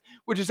providence,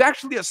 which is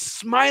actually a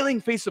smiling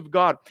face of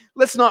God,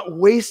 let's not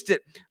waste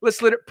it.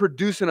 Let's let it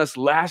produce in us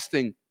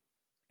lasting,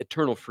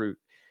 eternal fruit.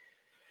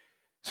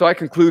 So I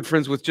conclude,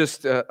 friends, with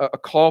just a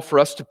call for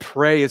us to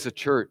pray as a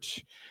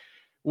church.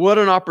 What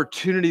an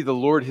opportunity the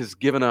Lord has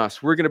given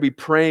us. We're going to be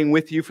praying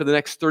with you for the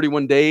next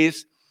 31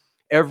 days.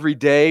 Every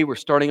day, we're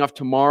starting off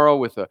tomorrow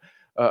with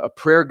a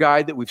prayer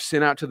guide that we've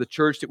sent out to the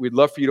church that we'd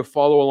love for you to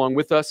follow along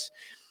with us.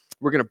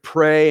 We're going to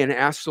pray and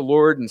ask the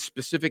Lord in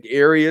specific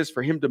areas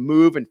for Him to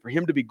move and for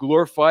Him to be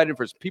glorified and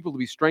for His people to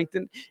be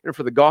strengthened and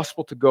for the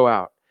gospel to go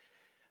out.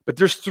 But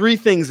there's three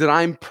things that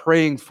I'm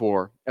praying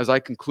for as I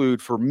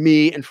conclude for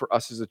me and for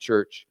us as a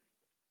church.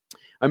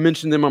 I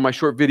mentioned them on my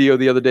short video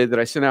the other day that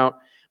I sent out,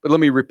 but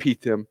let me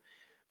repeat them.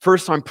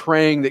 First, I'm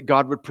praying that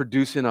God would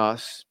produce in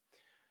us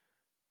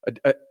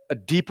a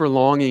deeper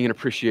longing and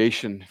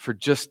appreciation for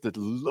just the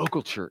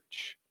local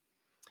church.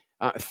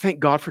 Thank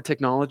God for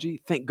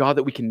technology. Thank God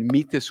that we can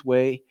meet this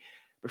way.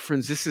 But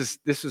friends, this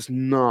is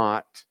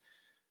not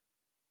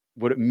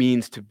what it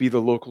means to be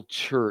the local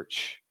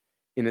church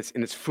in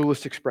its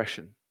fullest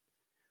expression.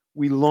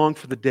 We long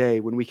for the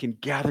day when we can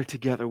gather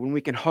together, when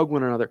we can hug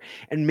one another.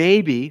 And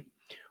maybe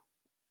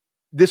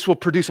this will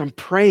produce, I'm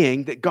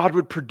praying that God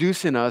would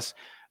produce in us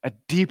a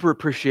deeper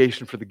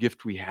appreciation for the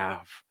gift we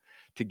have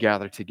to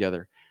gather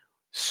together.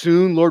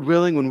 Soon, Lord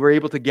willing, when we're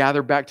able to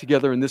gather back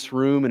together in this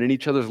room and in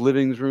each other's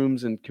living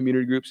rooms and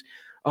community groups,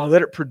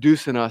 let it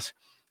produce in us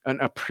an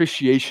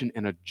appreciation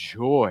and a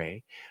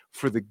joy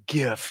for the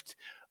gift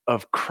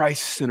of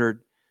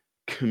Christ-centered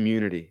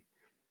community.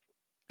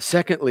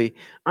 Secondly,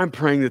 I'm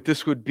praying that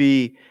this would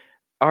be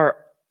our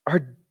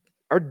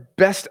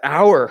best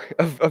hour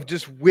of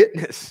just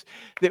witness,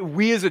 that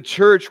we as a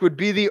church would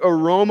be the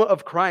aroma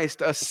of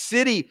Christ, a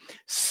city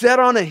set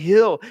on a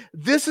hill.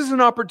 This is an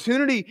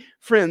opportunity,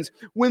 friends,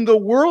 when the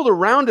world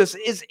around us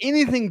is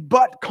anything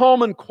but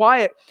calm and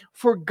quiet,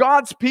 for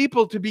God's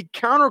people to be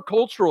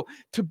countercultural,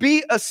 to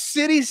be a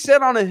city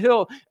set on a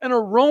hill, an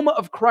aroma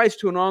of Christ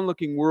to an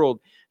onlooking world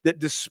that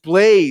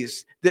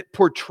displays, that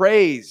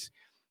portrays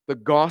the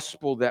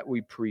gospel that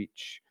we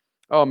preach.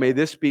 Oh, may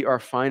this be our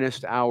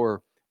finest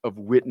hour of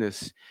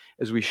witness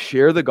as we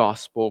share the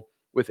gospel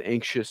with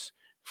anxious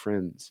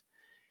friends.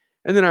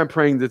 And then I'm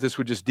praying that this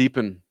would just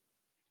deepen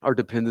our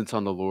dependence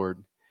on the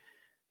Lord.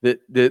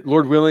 That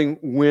Lord willing,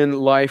 when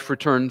life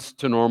returns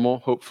to normal,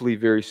 hopefully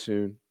very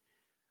soon,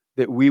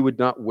 that we would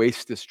not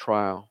waste this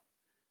trial,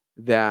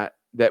 that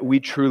we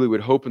truly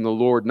would hope in the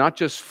Lord, not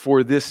just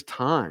for this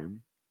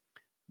time,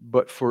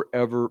 but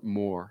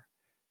forevermore.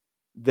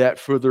 That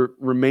for the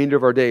remainder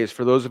of our days,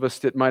 for those of us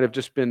that might have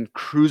just been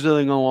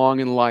cruising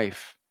along in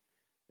life,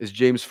 as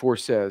James 4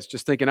 says,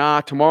 just thinking,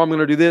 tomorrow I'm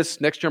going to do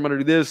this, next year I'm going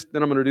to do this,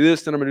 then I'm going to do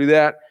this, then I'm going to do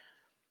that.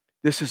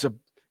 This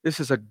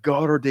is a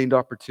God-ordained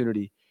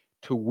opportunity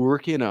to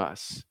work in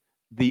us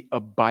the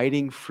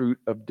abiding fruit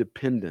of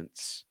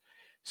dependence,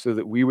 so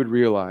that we would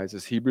realize,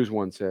 as Hebrews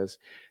 1 says,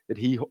 that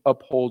He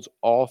upholds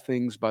all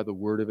things by the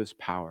word of His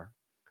power,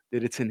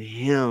 that it's in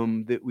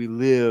Him that we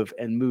live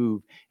and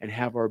move and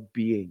have our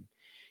being,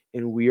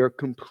 and we are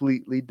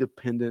completely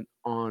dependent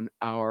on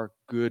our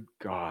good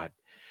God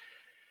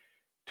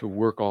to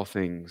work all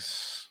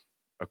things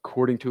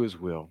according to His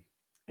will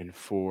and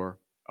for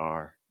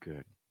our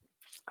good.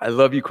 I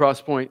love you,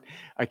 Crosspoint.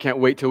 I can't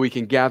wait till we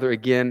can gather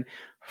again.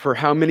 For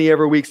how many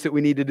ever weeks that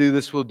we need to do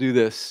this, we'll do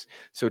this.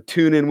 So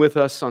tune in with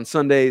us on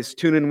Sundays.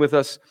 Tune in with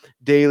us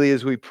daily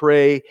as we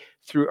pray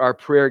through our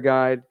prayer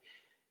guide.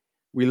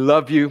 We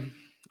love you.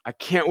 I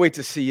can't wait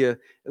to see you.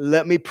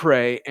 Let me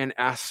pray and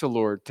ask the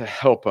Lord to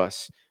help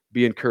us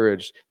be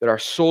encouraged, that our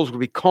souls will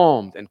be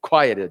calmed and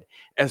quieted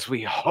as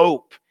we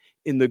hope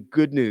in the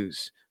good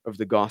news of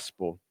the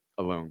gospel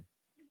alone.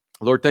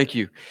 Lord, thank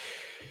you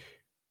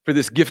for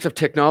this gift of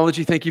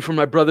technology. Thank you for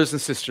my brothers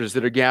and sisters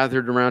that are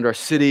gathered around our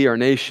city, our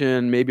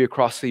nation, maybe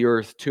across the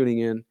earth, tuning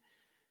in.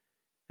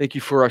 Thank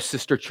you for our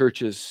sister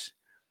churches.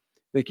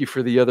 Thank you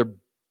for the other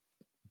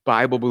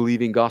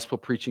Bible-believing,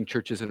 gospel-preaching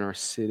churches in our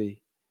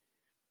city.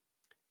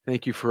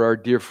 Thank you for our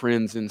dear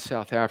friends in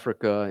South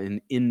Africa,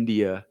 in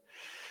India,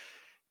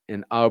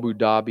 in Abu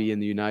Dhabi, in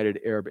the United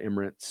Arab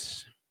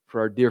Emirates, for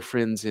our dear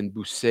friends in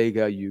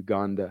Busega,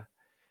 Uganda.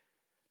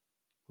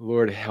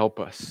 Lord, help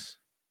us.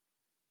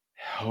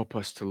 Help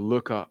us to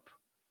look up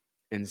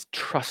and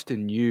trust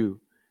in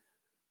you,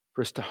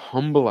 for us to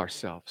humble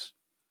ourselves,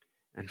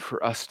 and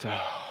for us to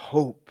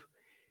hope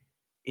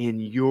in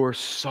your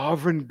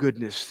sovereign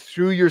goodness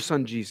through your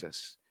Son,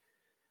 Jesus.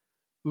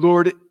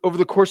 Lord, over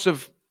the course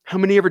of how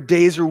many ever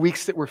days or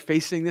weeks that we're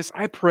facing this,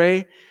 I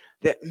pray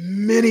that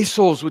many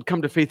souls would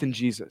come to faith in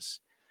Jesus,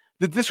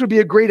 that this would be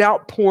a great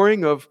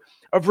outpouring of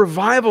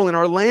revival in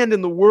our land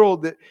and the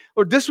world, that,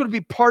 Lord, this would be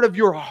part of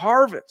your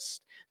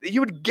harvest, that you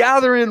would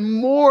gather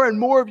in more and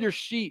more of your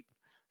sheep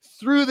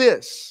through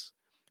this.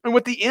 And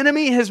what the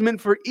enemy has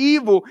meant for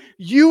evil,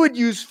 you would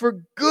use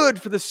for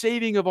good, for the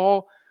saving of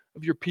all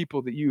of your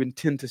people that you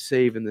intend to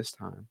save in this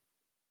time.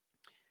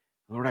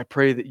 Lord, I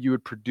pray that you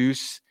would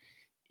produce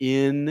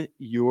in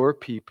your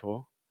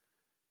people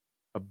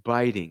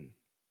abiding,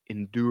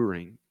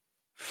 enduring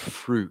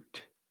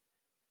fruit,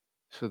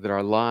 so that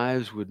our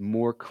lives would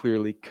more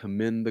clearly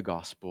commend the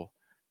gospel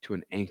to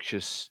an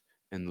anxious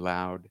and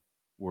loud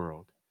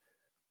world.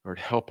 Lord,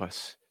 help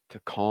us to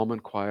calm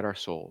and quiet our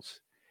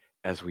souls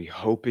as we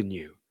hope in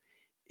you.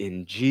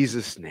 In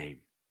Jesus' name,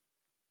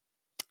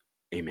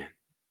 amen.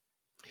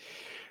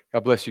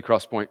 God bless you,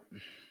 Crosspoint.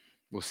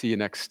 We'll see you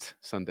next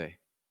Sunday.